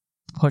keep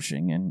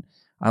pushing. And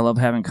I love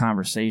having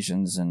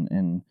conversations,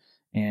 and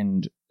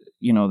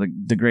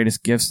the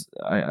greatest gifts,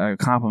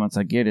 compliments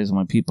I get is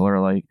when people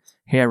are like,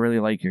 hey, I really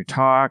like your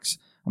talks.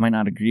 I might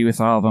not agree with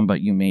all of them,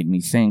 but you made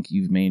me think.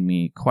 You've made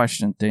me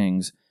question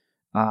things.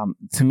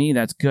 To me,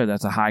 that's good.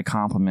 That's a high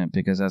compliment,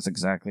 because that's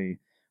exactly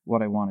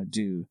what I want to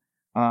do.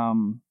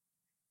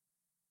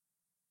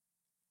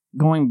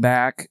 Going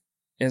back,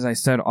 as I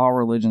said, all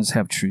religions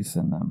have truth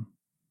in them.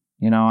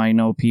 I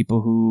know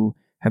people who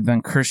have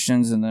been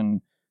Christians and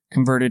then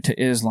converted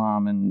to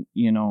Islam, and,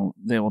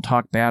 they will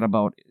talk bad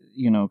about,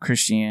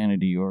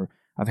 Christianity. Or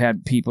I've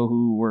had people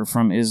who were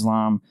from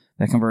Islam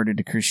that converted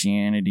to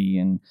Christianity,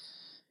 and,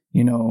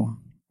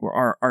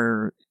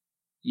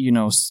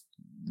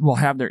 will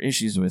have their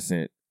issues with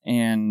it.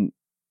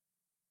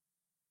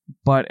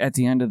 But at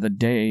the end of the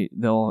day,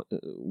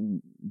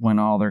 when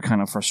all their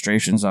kind of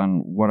frustrations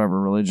on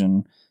whatever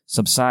religion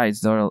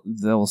subsides,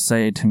 they'll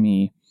say to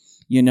me,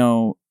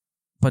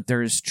 but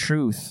there is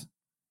truth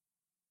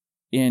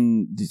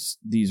in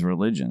these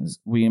religions.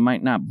 We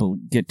might not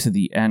get to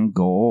the end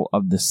goal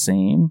of the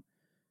same,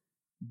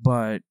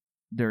 but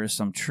there is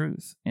some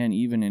truth. And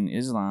even in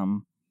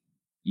Islam,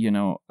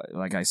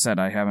 like I said,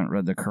 I haven't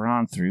read the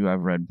Quran through.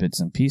 I've read bits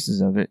and pieces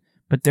of it,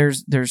 but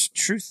there's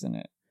truth in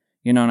it.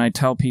 And I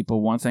tell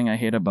people, one thing I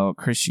hate about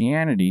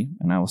Christianity,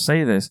 and I will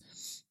say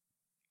this,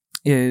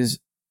 is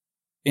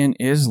in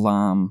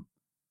Islam,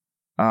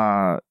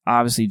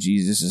 obviously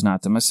Jesus is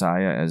not the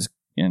Messiah as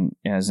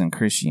in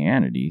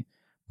Christianity,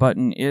 but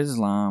in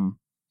Islam,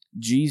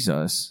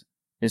 Jesus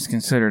is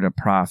considered a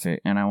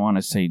prophet, and I want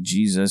to say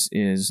Jesus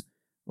is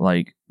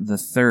like the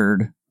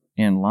third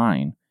in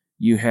line.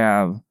 You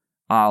have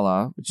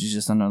Allah, which is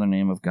just another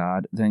name of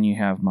God. Then you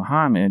have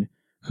Muhammad,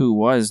 who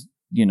was,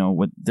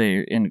 what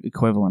the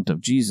equivalent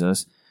of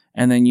Jesus.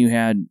 And then you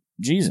had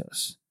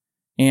Jesus.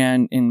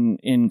 And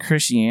in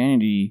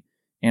Christianity,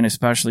 and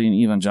especially in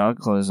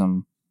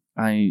evangelicalism,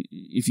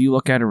 if you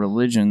look at a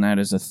religion that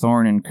is a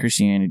thorn in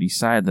Christianity's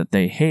side that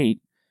they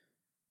hate,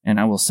 and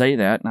I will say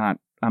that,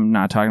 I'm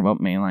not talking about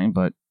mainline,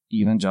 but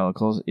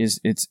evangelicals,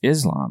 it's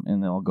Islam,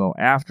 and they'll go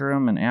after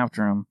him and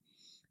after him.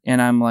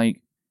 And I'm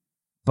like,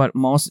 but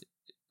most,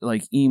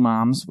 like,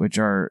 imams, which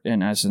are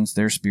in essence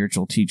their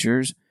spiritual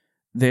teachers,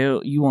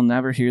 you will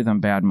never hear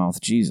them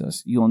badmouth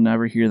Jesus. You will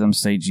never hear them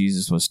say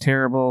Jesus was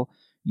terrible.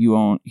 You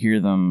won't hear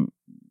them,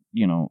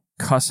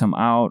 cuss him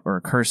out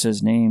or curse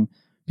his name,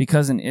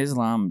 because in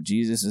Islam,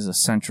 Jesus is a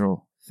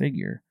central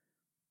figure.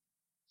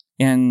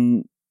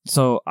 And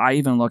so I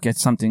even look at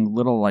something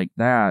little like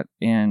that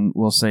and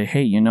will say,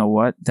 hey, you know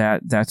what?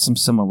 That's some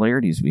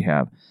similarities we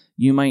have.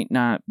 You might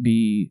not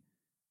be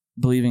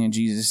believing in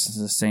Jesus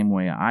the same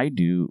way I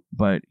do,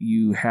 but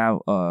you have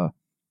a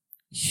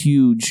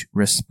huge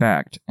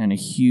respect and a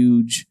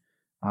huge,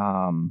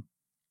 a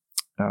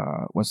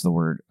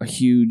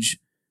huge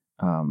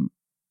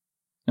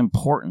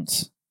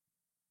importance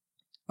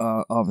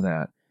of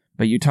that.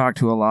 But you talk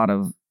to a lot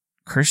of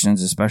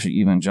Christians, especially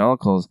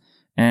evangelicals,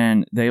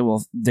 and that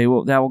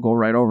will go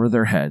right over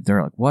their head.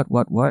 They're like,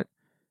 what?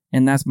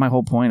 And that's my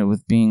whole point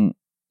with being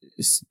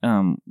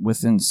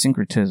within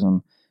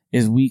syncretism,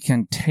 is we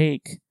can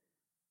take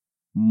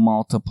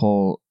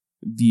multiple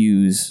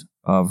views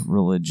of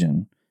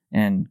religion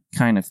and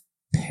kind of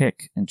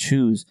pick and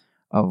choose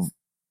of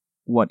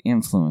what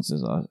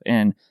influences us.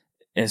 And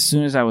as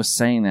soon as I was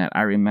saying that,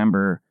 I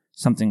remember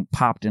something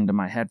popped into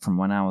my head from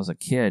when I was a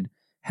kid,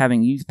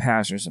 having youth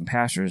pastors and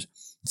pastors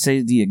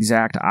say the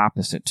exact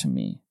opposite to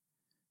me.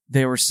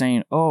 They were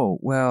saying, oh,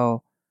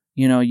 well,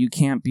 you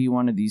can't be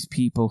one of these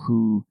people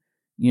who,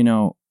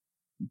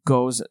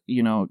 goes,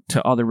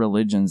 to other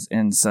religions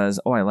and says,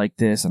 oh, I like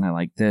this and I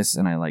like this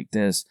and I like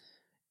this.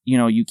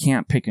 You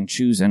can't pick and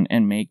choose and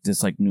make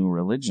this like new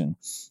religion.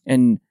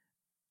 And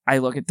I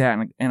look at that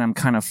and I'm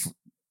kind of,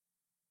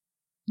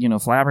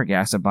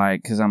 flabbergasted by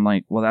it, because I'm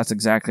like, well, that's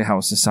exactly how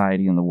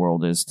society in the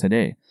world is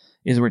today,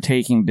 is we're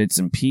taking bits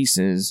and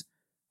pieces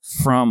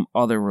from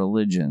other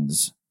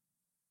religions.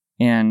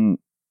 And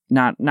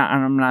I'm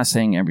not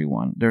saying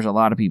everyone. There's a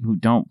lot of people who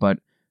don't, but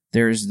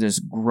there's this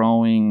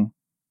growing,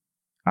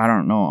 I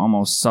don't know,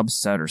 almost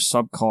subset or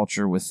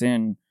subculture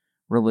within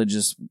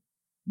religious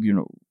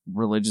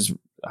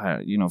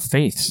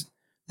faiths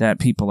that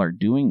people are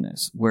doing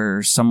this,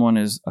 where someone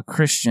is a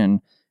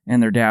Christian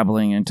and they're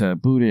dabbling into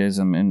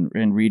Buddhism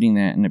and reading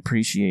that and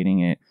appreciating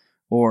it,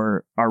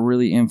 or are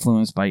really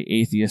influenced by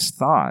atheist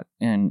thought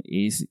and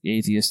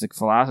atheistic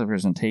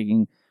philosophers and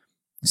taking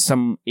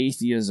some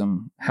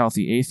atheism,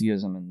 healthy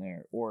atheism in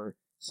there, or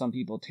some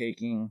people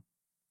taking,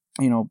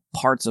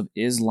 parts of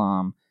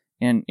Islam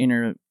and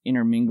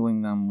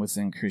intermingling them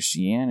within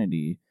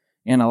Christianity.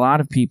 And a lot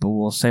of people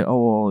will say,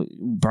 oh, well,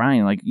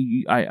 Brian, like,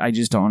 I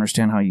just don't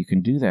understand how you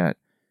can do that.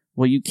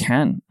 Well, you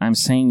can. I'm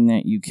saying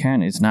that you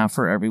can. It's not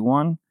for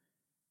everyone.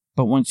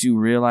 But once you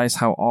realize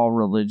how all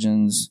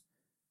religions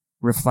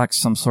reflect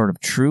some sort of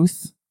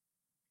truth,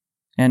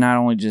 And not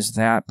only just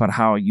that, but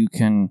how you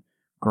can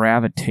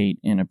gravitate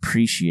and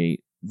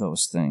appreciate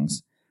those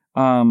things.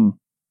 One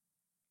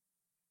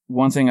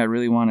thing I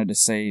really wanted to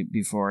say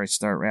before I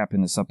start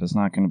wrapping this up is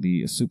not going to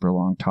be a super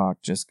long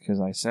talk, just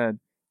because I said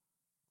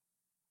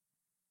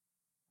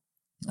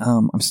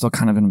I'm still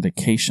kind of in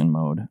vacation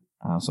mode,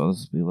 so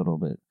this will be a little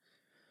bit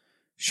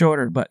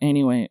shorter. But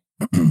anyway,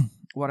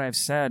 what I've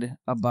said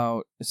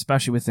about,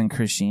 especially within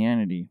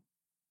Christianity,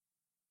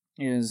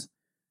 is,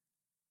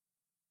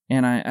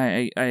 and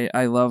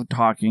I love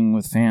talking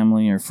with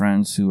family or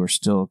friends who are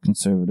still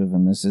conservative,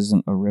 and this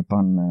isn't a rip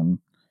on them,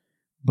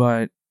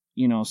 but,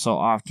 you know, so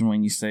often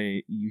when you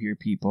hear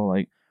people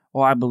like,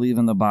 oh, I believe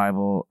in the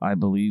Bible, I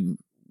believe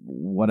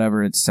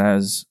whatever it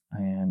says,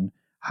 and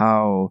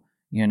how,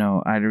 you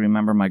know, I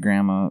remember my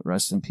grandma,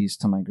 rest in peace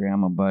to my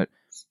grandma, but,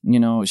 you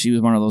know, she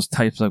was one of those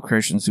types of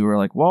Christians who were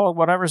like, well,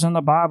 whatever's in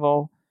the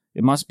Bible,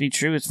 it must be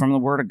true, it's from the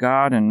Word of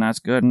God, and that's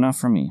good enough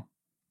for me.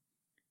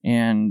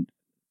 And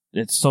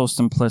it's so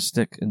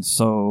simplistic and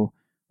so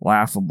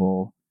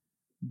laughable.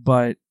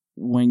 But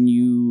when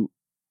you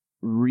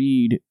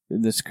read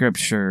the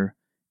scripture,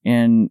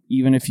 and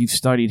even if you've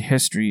studied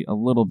history a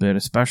little bit,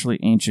 especially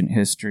ancient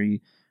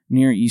history,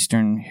 Near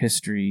Eastern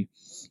history,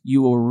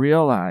 you will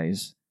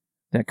realize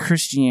that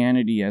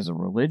Christianity as a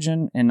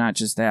religion, and not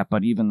just that,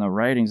 but even the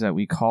writings that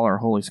we call our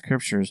Holy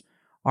Scriptures,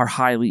 are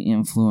highly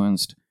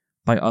influenced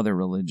by other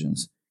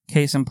religions.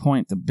 Case in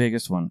point, the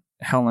biggest one,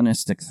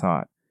 Hellenistic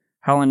thought.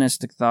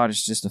 Hellenistic thought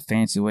is just a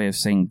fancy way of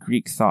saying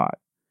Greek thought.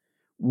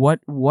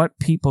 What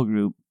people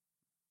group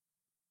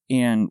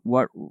and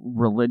what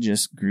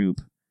religious group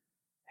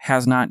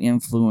has not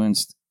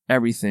influenced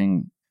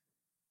everything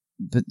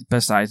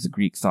besides the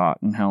Greek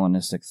thought and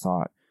Hellenistic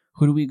thought?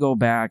 Who do we go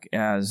back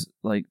as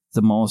like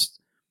the most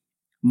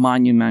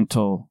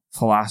monumental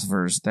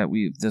philosophers that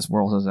this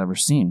world has ever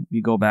seen? We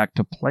go back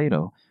to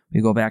Plato.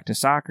 We go back to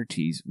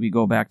Socrates. We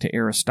go back to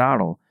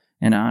Aristotle,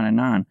 and on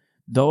and on.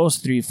 Those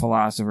three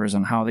philosophers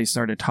and how they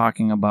started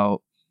talking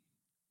about,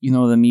 you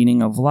know, the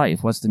meaning of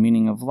life. What's the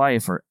meaning of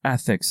life, or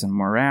ethics and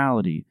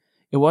morality?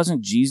 It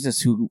wasn't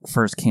Jesus who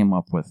first came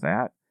up with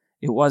that.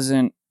 It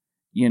wasn't,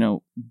 you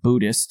know,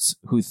 Buddhists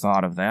who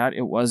thought of that.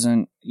 It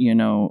wasn't, you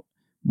know,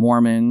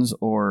 Mormons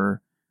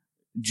or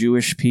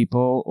Jewish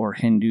people or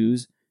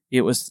Hindus.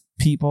 It was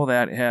people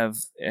that have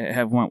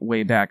went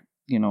way back,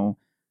 you know,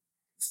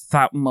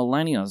 thought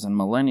millennia and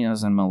millennia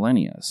and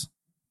millennia.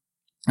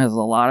 There's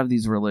a lot of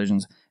these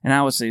religions, and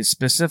I would say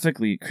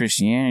specifically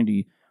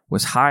Christianity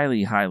was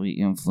highly, highly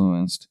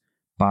influenced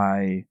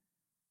by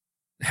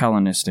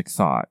Hellenistic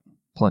thought,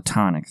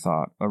 Platonic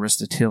thought,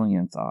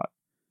 Aristotelian thought.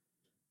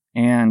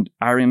 And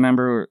I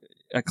remember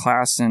a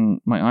class in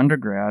my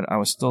undergrad, I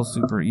was still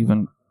super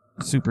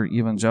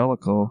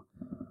evangelical.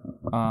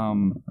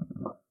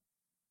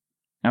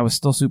 I was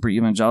still super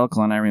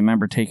evangelical, and I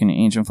remember taking an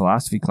ancient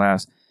philosophy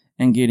class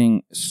and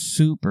getting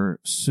super,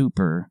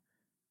 super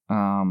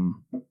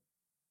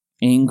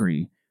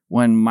angry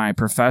when my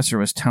professor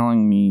was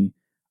telling me,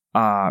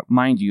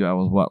 mind you, I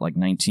was like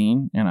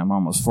 19, and I'm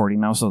almost 40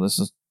 now, so this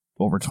is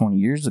over 20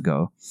 years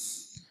ago.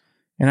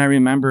 And I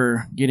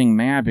remember getting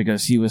mad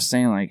because he was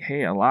saying like,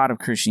 hey, a lot of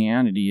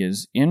Christianity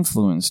is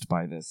influenced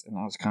by this. And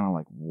I was kind of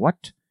like,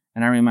 what?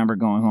 And I remember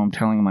going home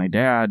telling my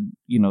dad,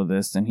 you know,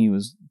 this, and he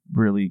was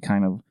really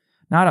kind of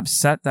not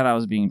upset that I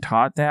was being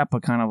taught that,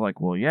 but kind of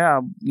like, well, yeah,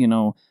 you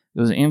know,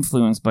 it was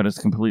influenced, but it's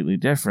completely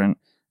different.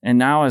 And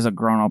now as a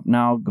grown up,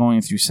 now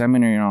going through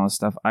seminary and all this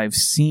stuff, I've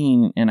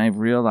seen and I've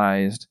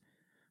realized,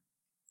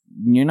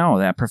 you know,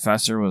 that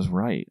professor was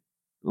right.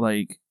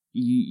 Like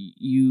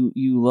you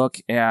look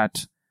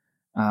at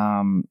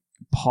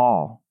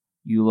Paul,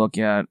 you look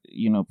at,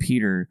 you know,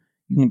 Peter,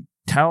 you can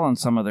tell in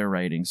some of their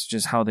writings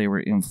just how they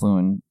were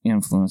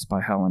influenced by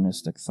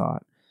Hellenistic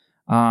thought.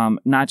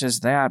 Not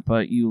just that,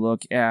 but you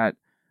look at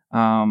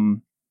a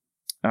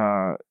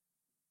lot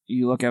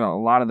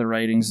of the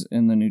writings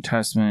in the New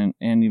Testament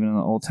and even in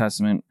the Old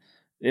Testament.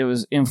 It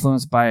was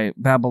influenced by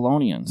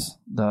Babylonians,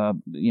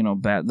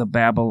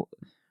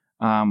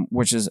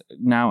 which is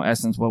now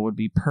essence what would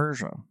be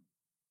Persia.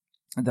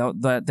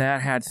 That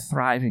had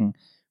thriving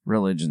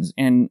religions,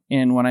 and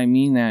what I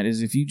mean that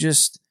is if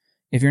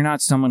you're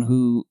not someone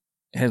who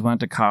has went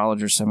to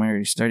college or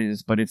seminary to study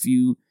this, but if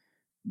you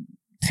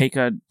take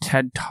a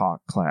TED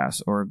Talk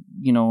class, or,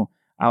 you know,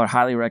 I would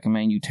highly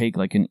recommend you take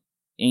like an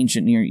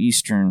ancient Near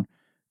Eastern,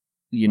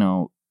 you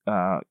know,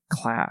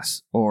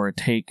 class, or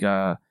take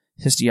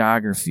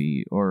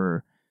historiography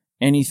or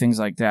anything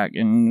like that,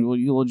 and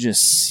you'll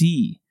just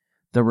see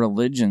the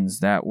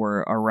religions that were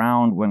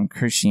around when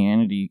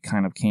Christianity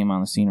kind of came on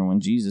the scene, or when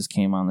Jesus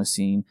came on the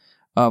scene,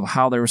 of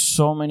how there were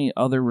so many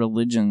other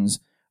religions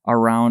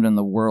around in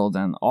the world,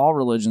 and all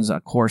religions,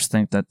 of course,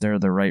 think that they're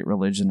the right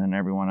religion and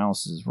everyone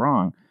else is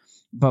wrong.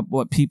 But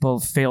what people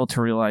fail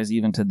to realize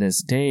even to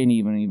this day, and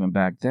even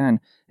back then,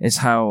 is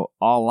how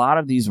a lot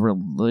of these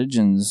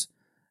religions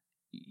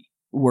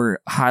were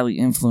highly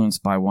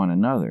influenced by one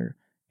another.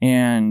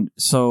 And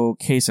so,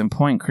 case in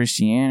point,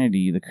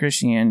 Christianity, the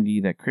Christianity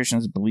that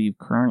Christians believe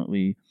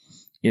currently,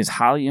 is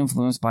highly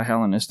influenced by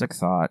Hellenistic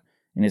thought,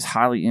 and is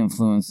highly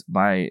influenced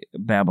by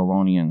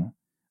Babylonian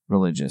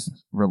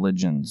religions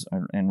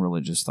and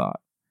religious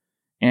thought.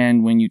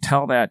 And when you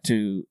tell that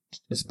to,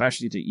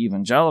 especially to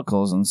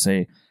evangelicals, and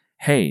say,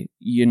 hey,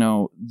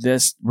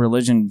 this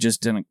religion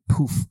just didn't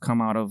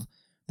come out of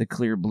the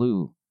clear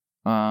blue.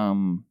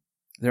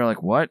 They're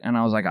like, what? And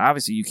I was like,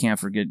 obviously you can't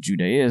forget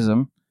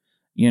Judaism,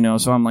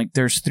 so I'm like,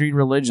 there's 3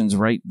 religions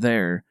right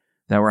there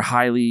that were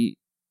highly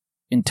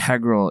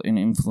integral and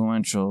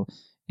influential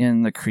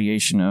in the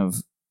creation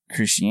of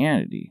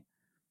Christianity.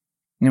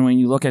 And when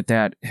you look at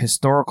that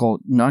historical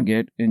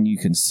nugget, and you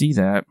can see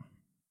that,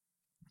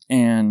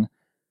 and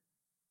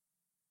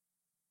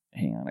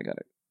hang on, I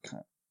gotta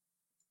cut.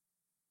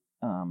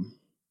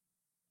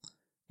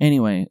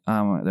 Anyway,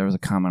 there was a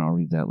comment, I'll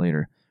read that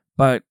later.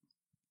 But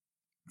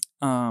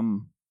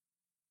when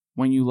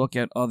you look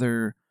at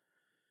other,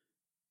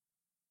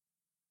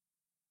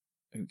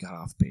 I got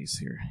off base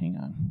here. Hang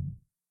on.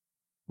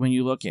 When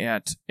you look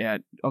at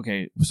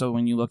so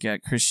when you look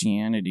at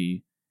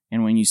Christianity,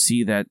 and when you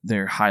see that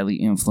they're highly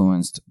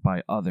influenced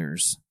by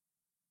others,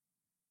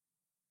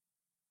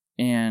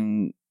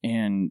 and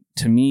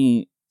to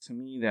me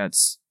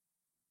that's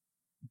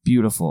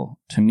beautiful.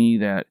 To me,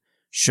 that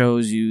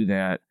shows you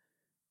that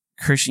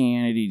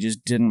Christianity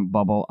just didn't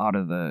bubble out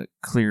of the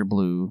clear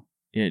blue.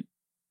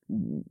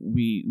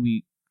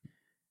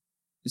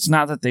 It's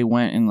not that they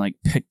went and like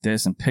picked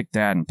this and picked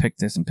that and picked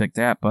this and picked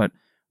that, but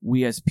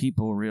we as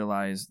people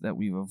realize that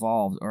we've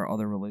evolved, or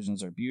other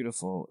religions are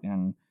beautiful,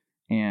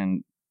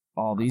 and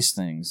all these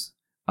things.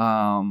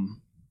 And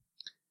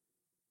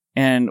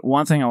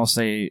one thing I'll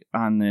say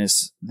on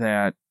this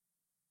that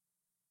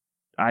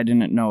I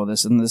didn't know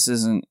this, and this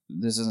isn't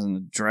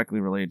directly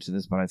related to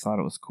this, but I thought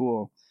it was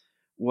cool,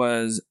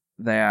 was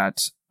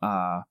that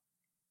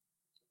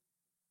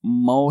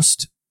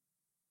most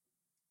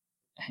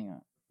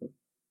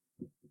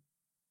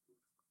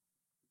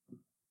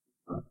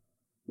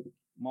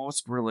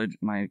religion.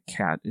 My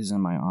cat is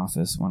in my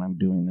office when I'm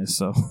doing this,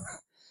 so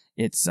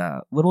it's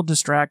a little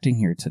distracting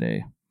here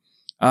today.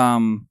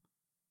 But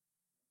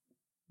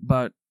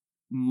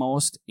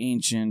most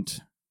ancient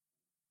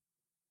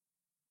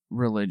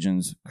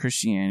religions,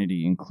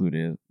 Christianity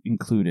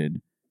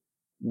included,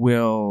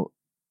 will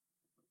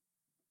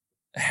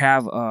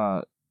have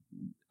a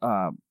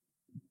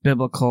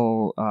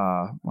biblical,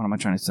 what am I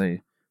trying to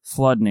say,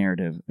 flood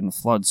narrative and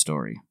flood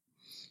story.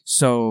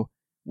 So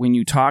when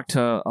you talk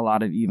to a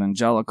lot of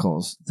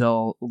evangelicals,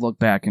 they'll look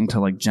back into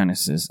like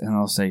Genesis, and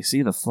they'll say,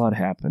 see, the flood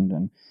happened.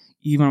 And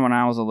even when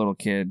I was a little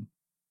kid,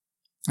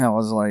 I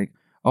was like,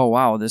 oh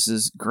wow, this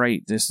is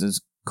great, this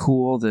is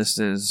cool, this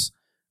is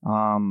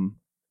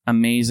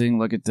amazing,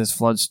 look at this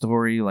flood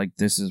story, like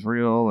this is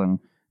real. And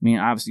I mean,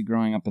 obviously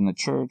growing up in the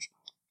church,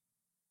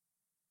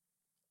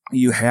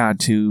 you had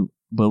to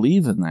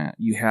believe in that.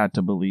 You had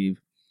to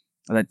believe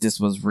that this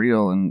was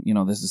real, and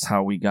this is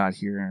how we got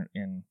here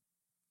in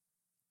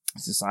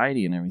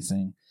society and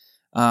everything,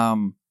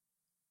 or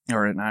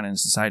not in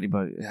society,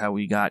 but how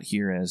we got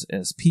here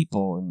as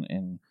people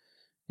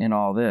and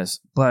all this.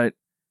 But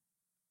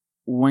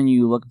when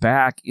you look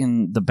back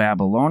in the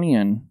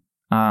Babylonian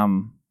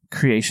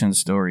creation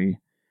story,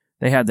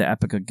 they had the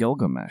Epic of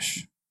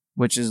Gilgamesh,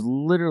 which is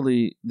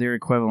literally their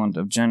equivalent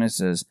of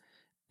Genesis.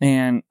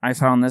 And I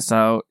found this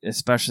out,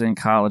 especially in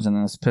college,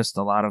 and this pissed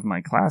a lot of my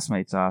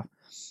classmates off.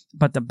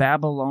 But the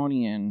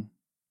Babylonian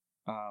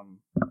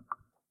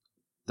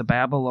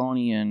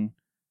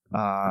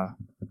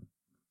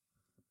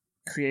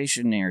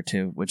creation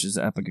narrative, which is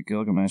the Epic of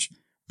Gilgamesh,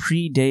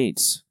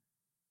 predates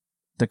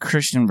the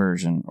Christian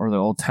version, or the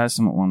Old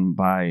Testament one,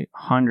 by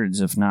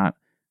hundreds, if not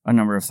a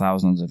number of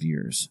thousands of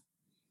years.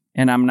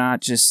 And I'm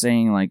not just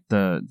saying like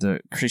the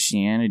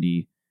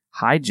Christianity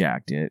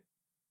hijacked it,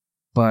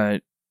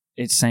 but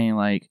it's saying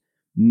like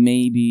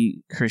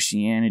maybe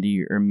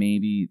Christianity, or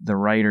maybe the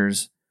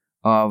writers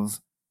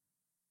of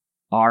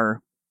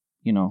our,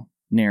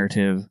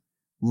 narrative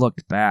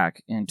looked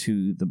back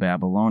into the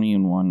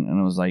Babylonian one, and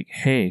it was like,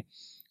 hey,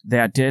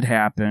 that did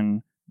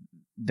happen.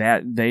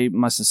 That they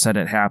must have said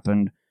it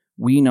happened.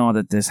 We know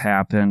that this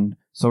happened,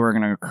 so we're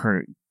going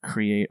to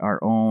create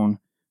our own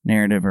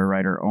narrative, or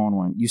write our own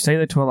one. You say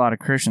that to a lot of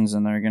Christians,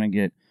 and they're going to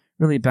get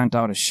really bent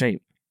out of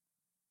shape.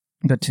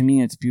 But to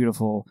me, it's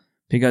beautiful,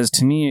 because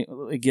to me,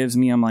 it gives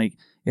me, I'm like,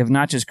 if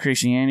not just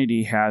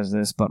Christianity has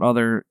this, but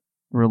other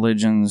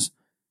religions,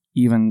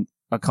 even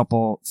a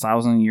couple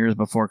thousand years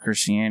before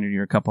Christianity,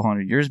 or a couple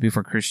hundred years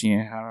before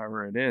Christianity,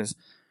 however it is,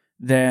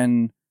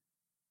 then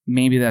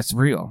maybe that's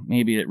real.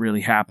 Maybe it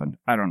really happened.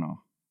 I don't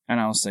know. And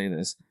I'll say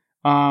this.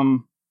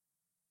 And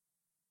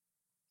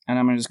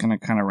I'm just going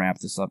to kind of wrap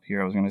this up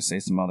here. I was going to say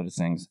some other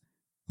things,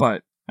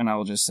 and I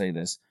will just say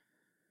this.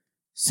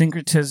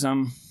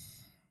 Syncretism,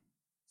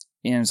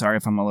 and sorry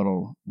if I'm a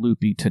little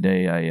loopy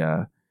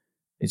today.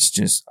 It's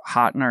just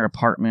hot in our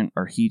apartment.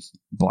 Our heat's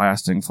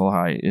blasting full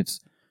high.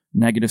 It's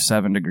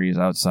 -7 degrees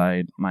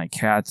outside. My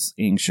cat's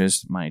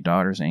anxious. My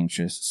daughter's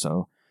anxious.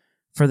 So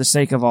for the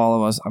sake of all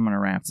of us, I'm going to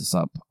wrap this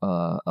up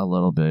a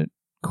little bit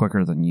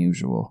quicker than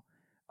usual.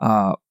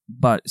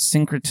 But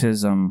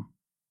syncretism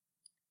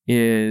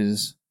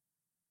is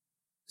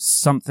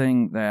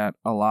something that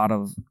a lot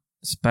of,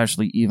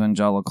 especially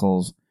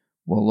evangelicals,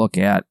 will look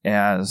at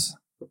as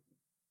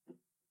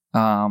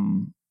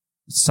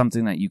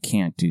something that you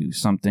can't do,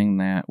 something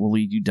that will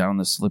lead you down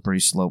the slippery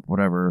slope,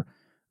 whatever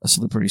a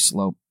slippery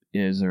slope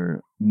is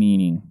or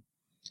meaning.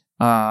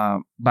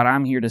 But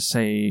I'm here to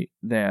say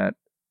that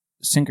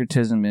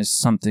syncretism is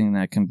something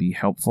that can be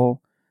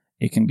helpful.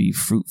 It can be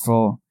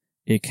fruitful.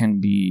 It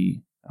can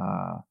be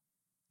a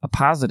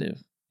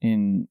positive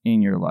in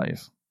your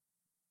life.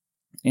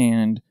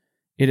 And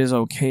it is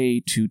okay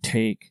to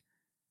take,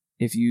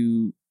 if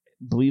you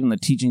believe in the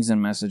teachings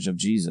and message of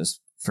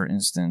Jesus, for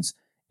instance,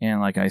 and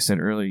like I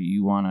said earlier,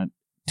 you want to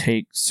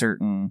take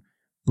certain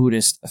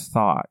Buddhist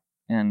thought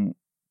and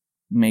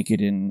make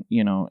it in,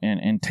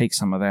 and take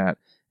some of that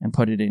and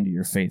put it into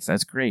your faith.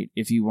 That's great.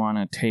 If you want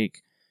to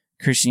take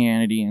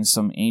Christianity and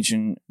some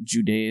ancient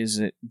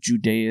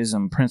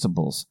Judaism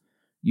principles,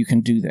 you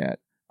can do that.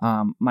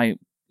 I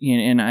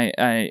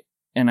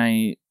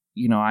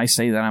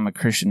say that I'm a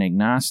Christian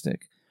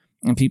agnostic,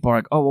 and people are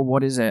like, "Oh, well,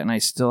 what is that?" And I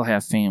still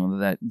have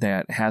family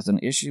that has an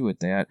issue with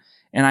that,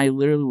 and I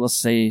literally will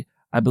say,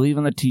 I believe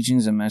in the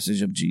teachings and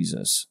message of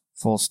Jesus,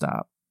 full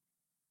stop.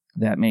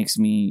 That makes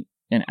me,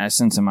 in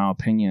essence, in my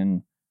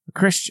opinion, a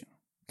Christian,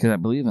 because I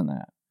believe in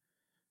that.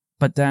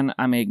 But then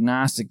I'm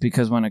agnostic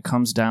because when it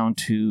comes down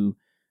to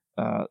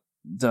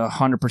the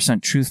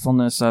 100%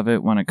 truthfulness of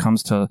it, when it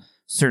comes to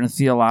certain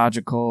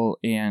theological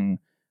and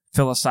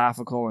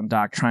philosophical and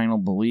doctrinal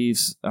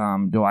beliefs,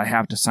 do I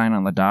have to sign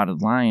on the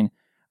dotted line?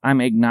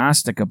 I'm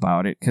agnostic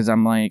about it because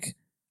I'm like,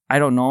 I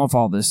don't know if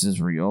all this is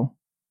real.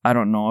 I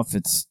don't know if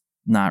it's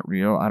not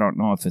real. I don't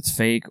know if it's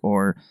fake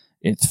or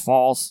it's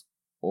false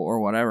or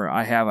whatever.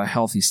 I have a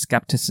healthy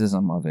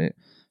skepticism of it.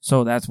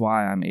 So that's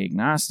why I'm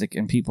agnostic.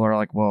 And people are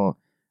like, well,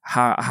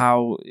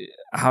 how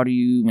do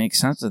you make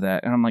sense of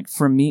that? And I'm like,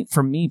 for me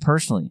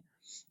personally,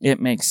 it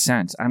makes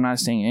sense. I'm not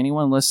saying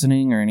anyone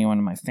listening or anyone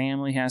in my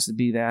family has to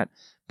be that,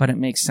 but it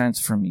makes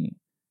sense for me.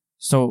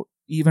 So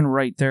even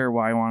right there,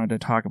 why I wanted to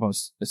talk about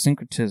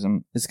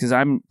syncretism is because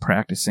I'm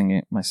practicing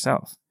it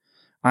myself.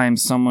 I am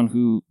someone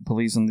who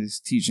believes in these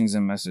teachings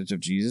and message of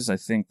Jesus. I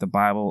think the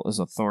Bible is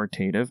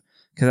authoritative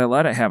because I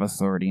let it have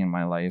authority in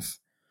my life.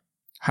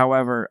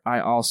 However, I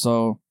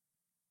also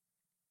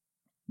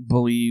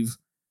believe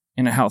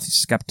in a healthy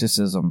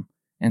skepticism,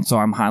 and so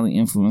I'm highly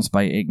influenced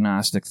by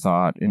agnostic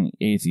thought and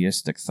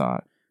atheistic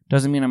thought.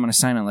 Doesn't mean I'm going to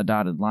sign on the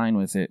dotted line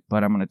with it,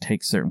 but I'm going to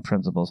take certain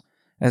principles.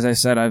 As I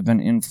said, I've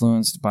been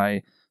influenced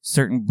by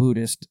certain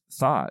Buddhist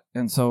thought,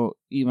 and so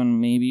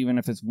even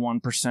if it's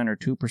 1% or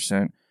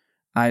 2%,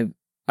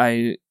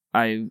 I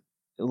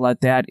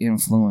let that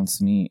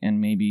influence me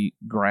and maybe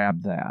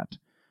grab that.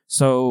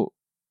 So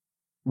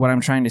what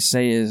I'm trying to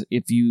say is,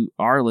 if you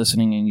are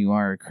listening and you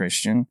are a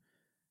Christian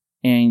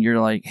and you're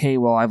like, hey,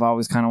 well, I've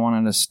always kind of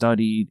wanted to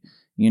study,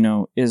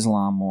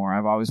 Islam more.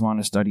 I've always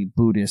wanted to study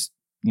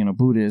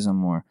Buddhism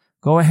more.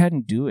 Go ahead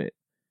and do it,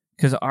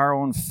 because our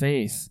own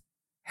faith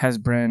has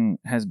been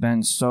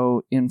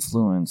so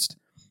influenced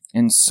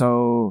and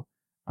so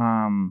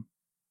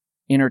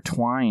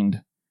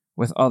intertwined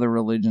with other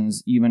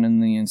religions, even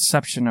in the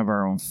inception of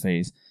our own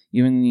faith,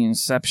 even in the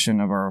inception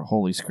of our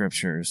holy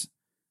scriptures,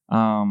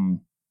 that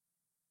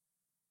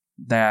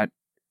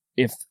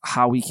if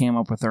how we came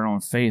up with our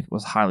own faith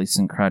was highly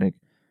syncretic,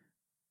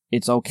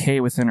 it's okay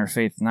within our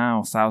faith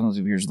now, thousands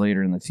of years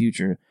later in the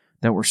future,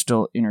 that we're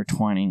still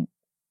intertwining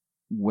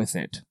with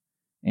it,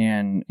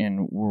 and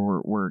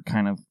we're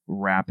kind of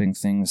wrapping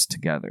things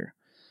together.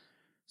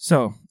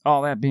 So,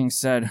 all that being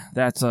said,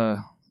 that's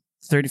a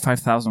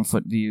 35,000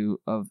 foot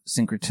view of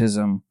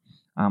syncretism.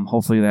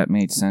 Hopefully that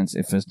made sense.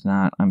 If it's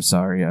not, I'm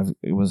sorry. I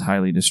was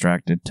highly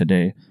distracted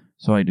today,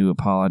 so I do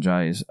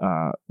apologize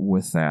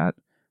with that.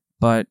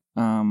 But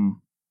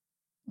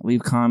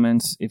leave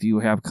comments if you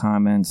have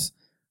comments.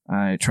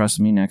 Trust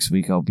me, next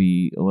week I'll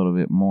be a little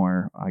bit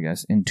more, I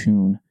guess, in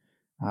tune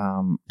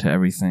to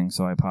everything.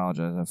 So I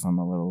apologize if I'm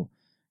a little,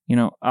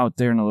 out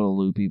there and a little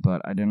loopy,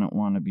 but I didn't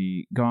want to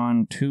be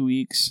gone 2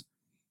 weeks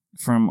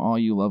from all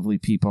you lovely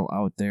people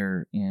out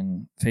there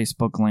in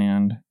Facebook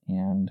land.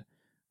 And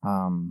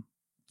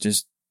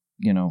just,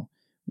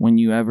 when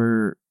you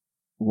ever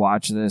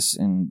watch this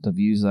and the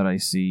views that I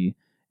see,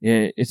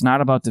 it's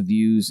not about the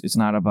views. It's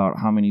not about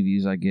how many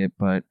views I get,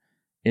 but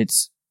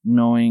it's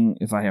knowing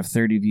if I have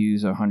 30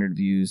 views, 100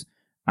 views.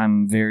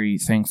 I'm very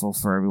thankful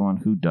for everyone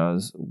who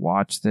does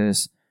watch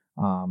this.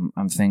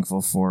 I'm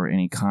thankful for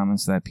any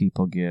comments that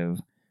people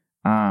give.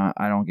 I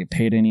don't get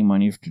paid any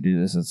money to do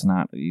this. It's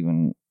not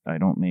even, I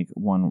don't make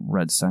 1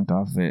 red cent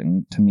off of it.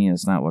 And to me,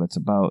 it's not what it's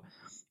about.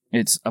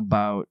 It's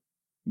about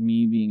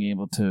me being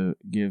able to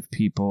give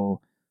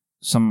people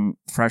some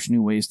fresh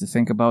new ways to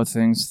think about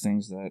things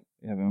that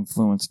have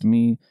influenced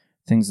me,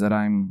 things that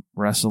I'm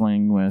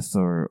wrestling with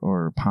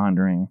or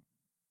pondering.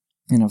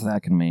 And if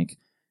that can make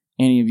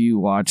any of you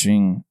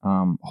watching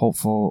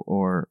hopeful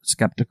or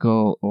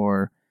skeptical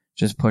or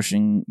just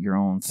pushing your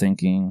own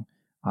thinking,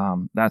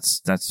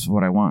 that's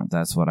what I want.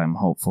 That's what I'm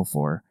hopeful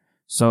for.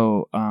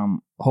 So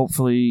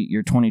hopefully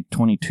your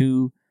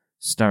 2022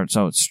 starts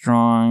out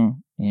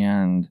strong.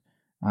 And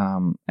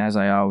as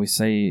I always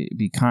say,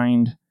 be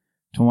kind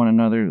to one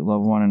another,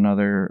 love one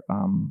another.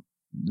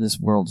 This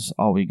world's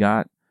all we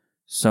got.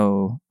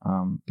 So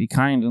be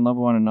kind and love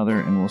one another,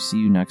 and we'll see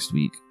you next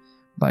week.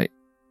 Bye.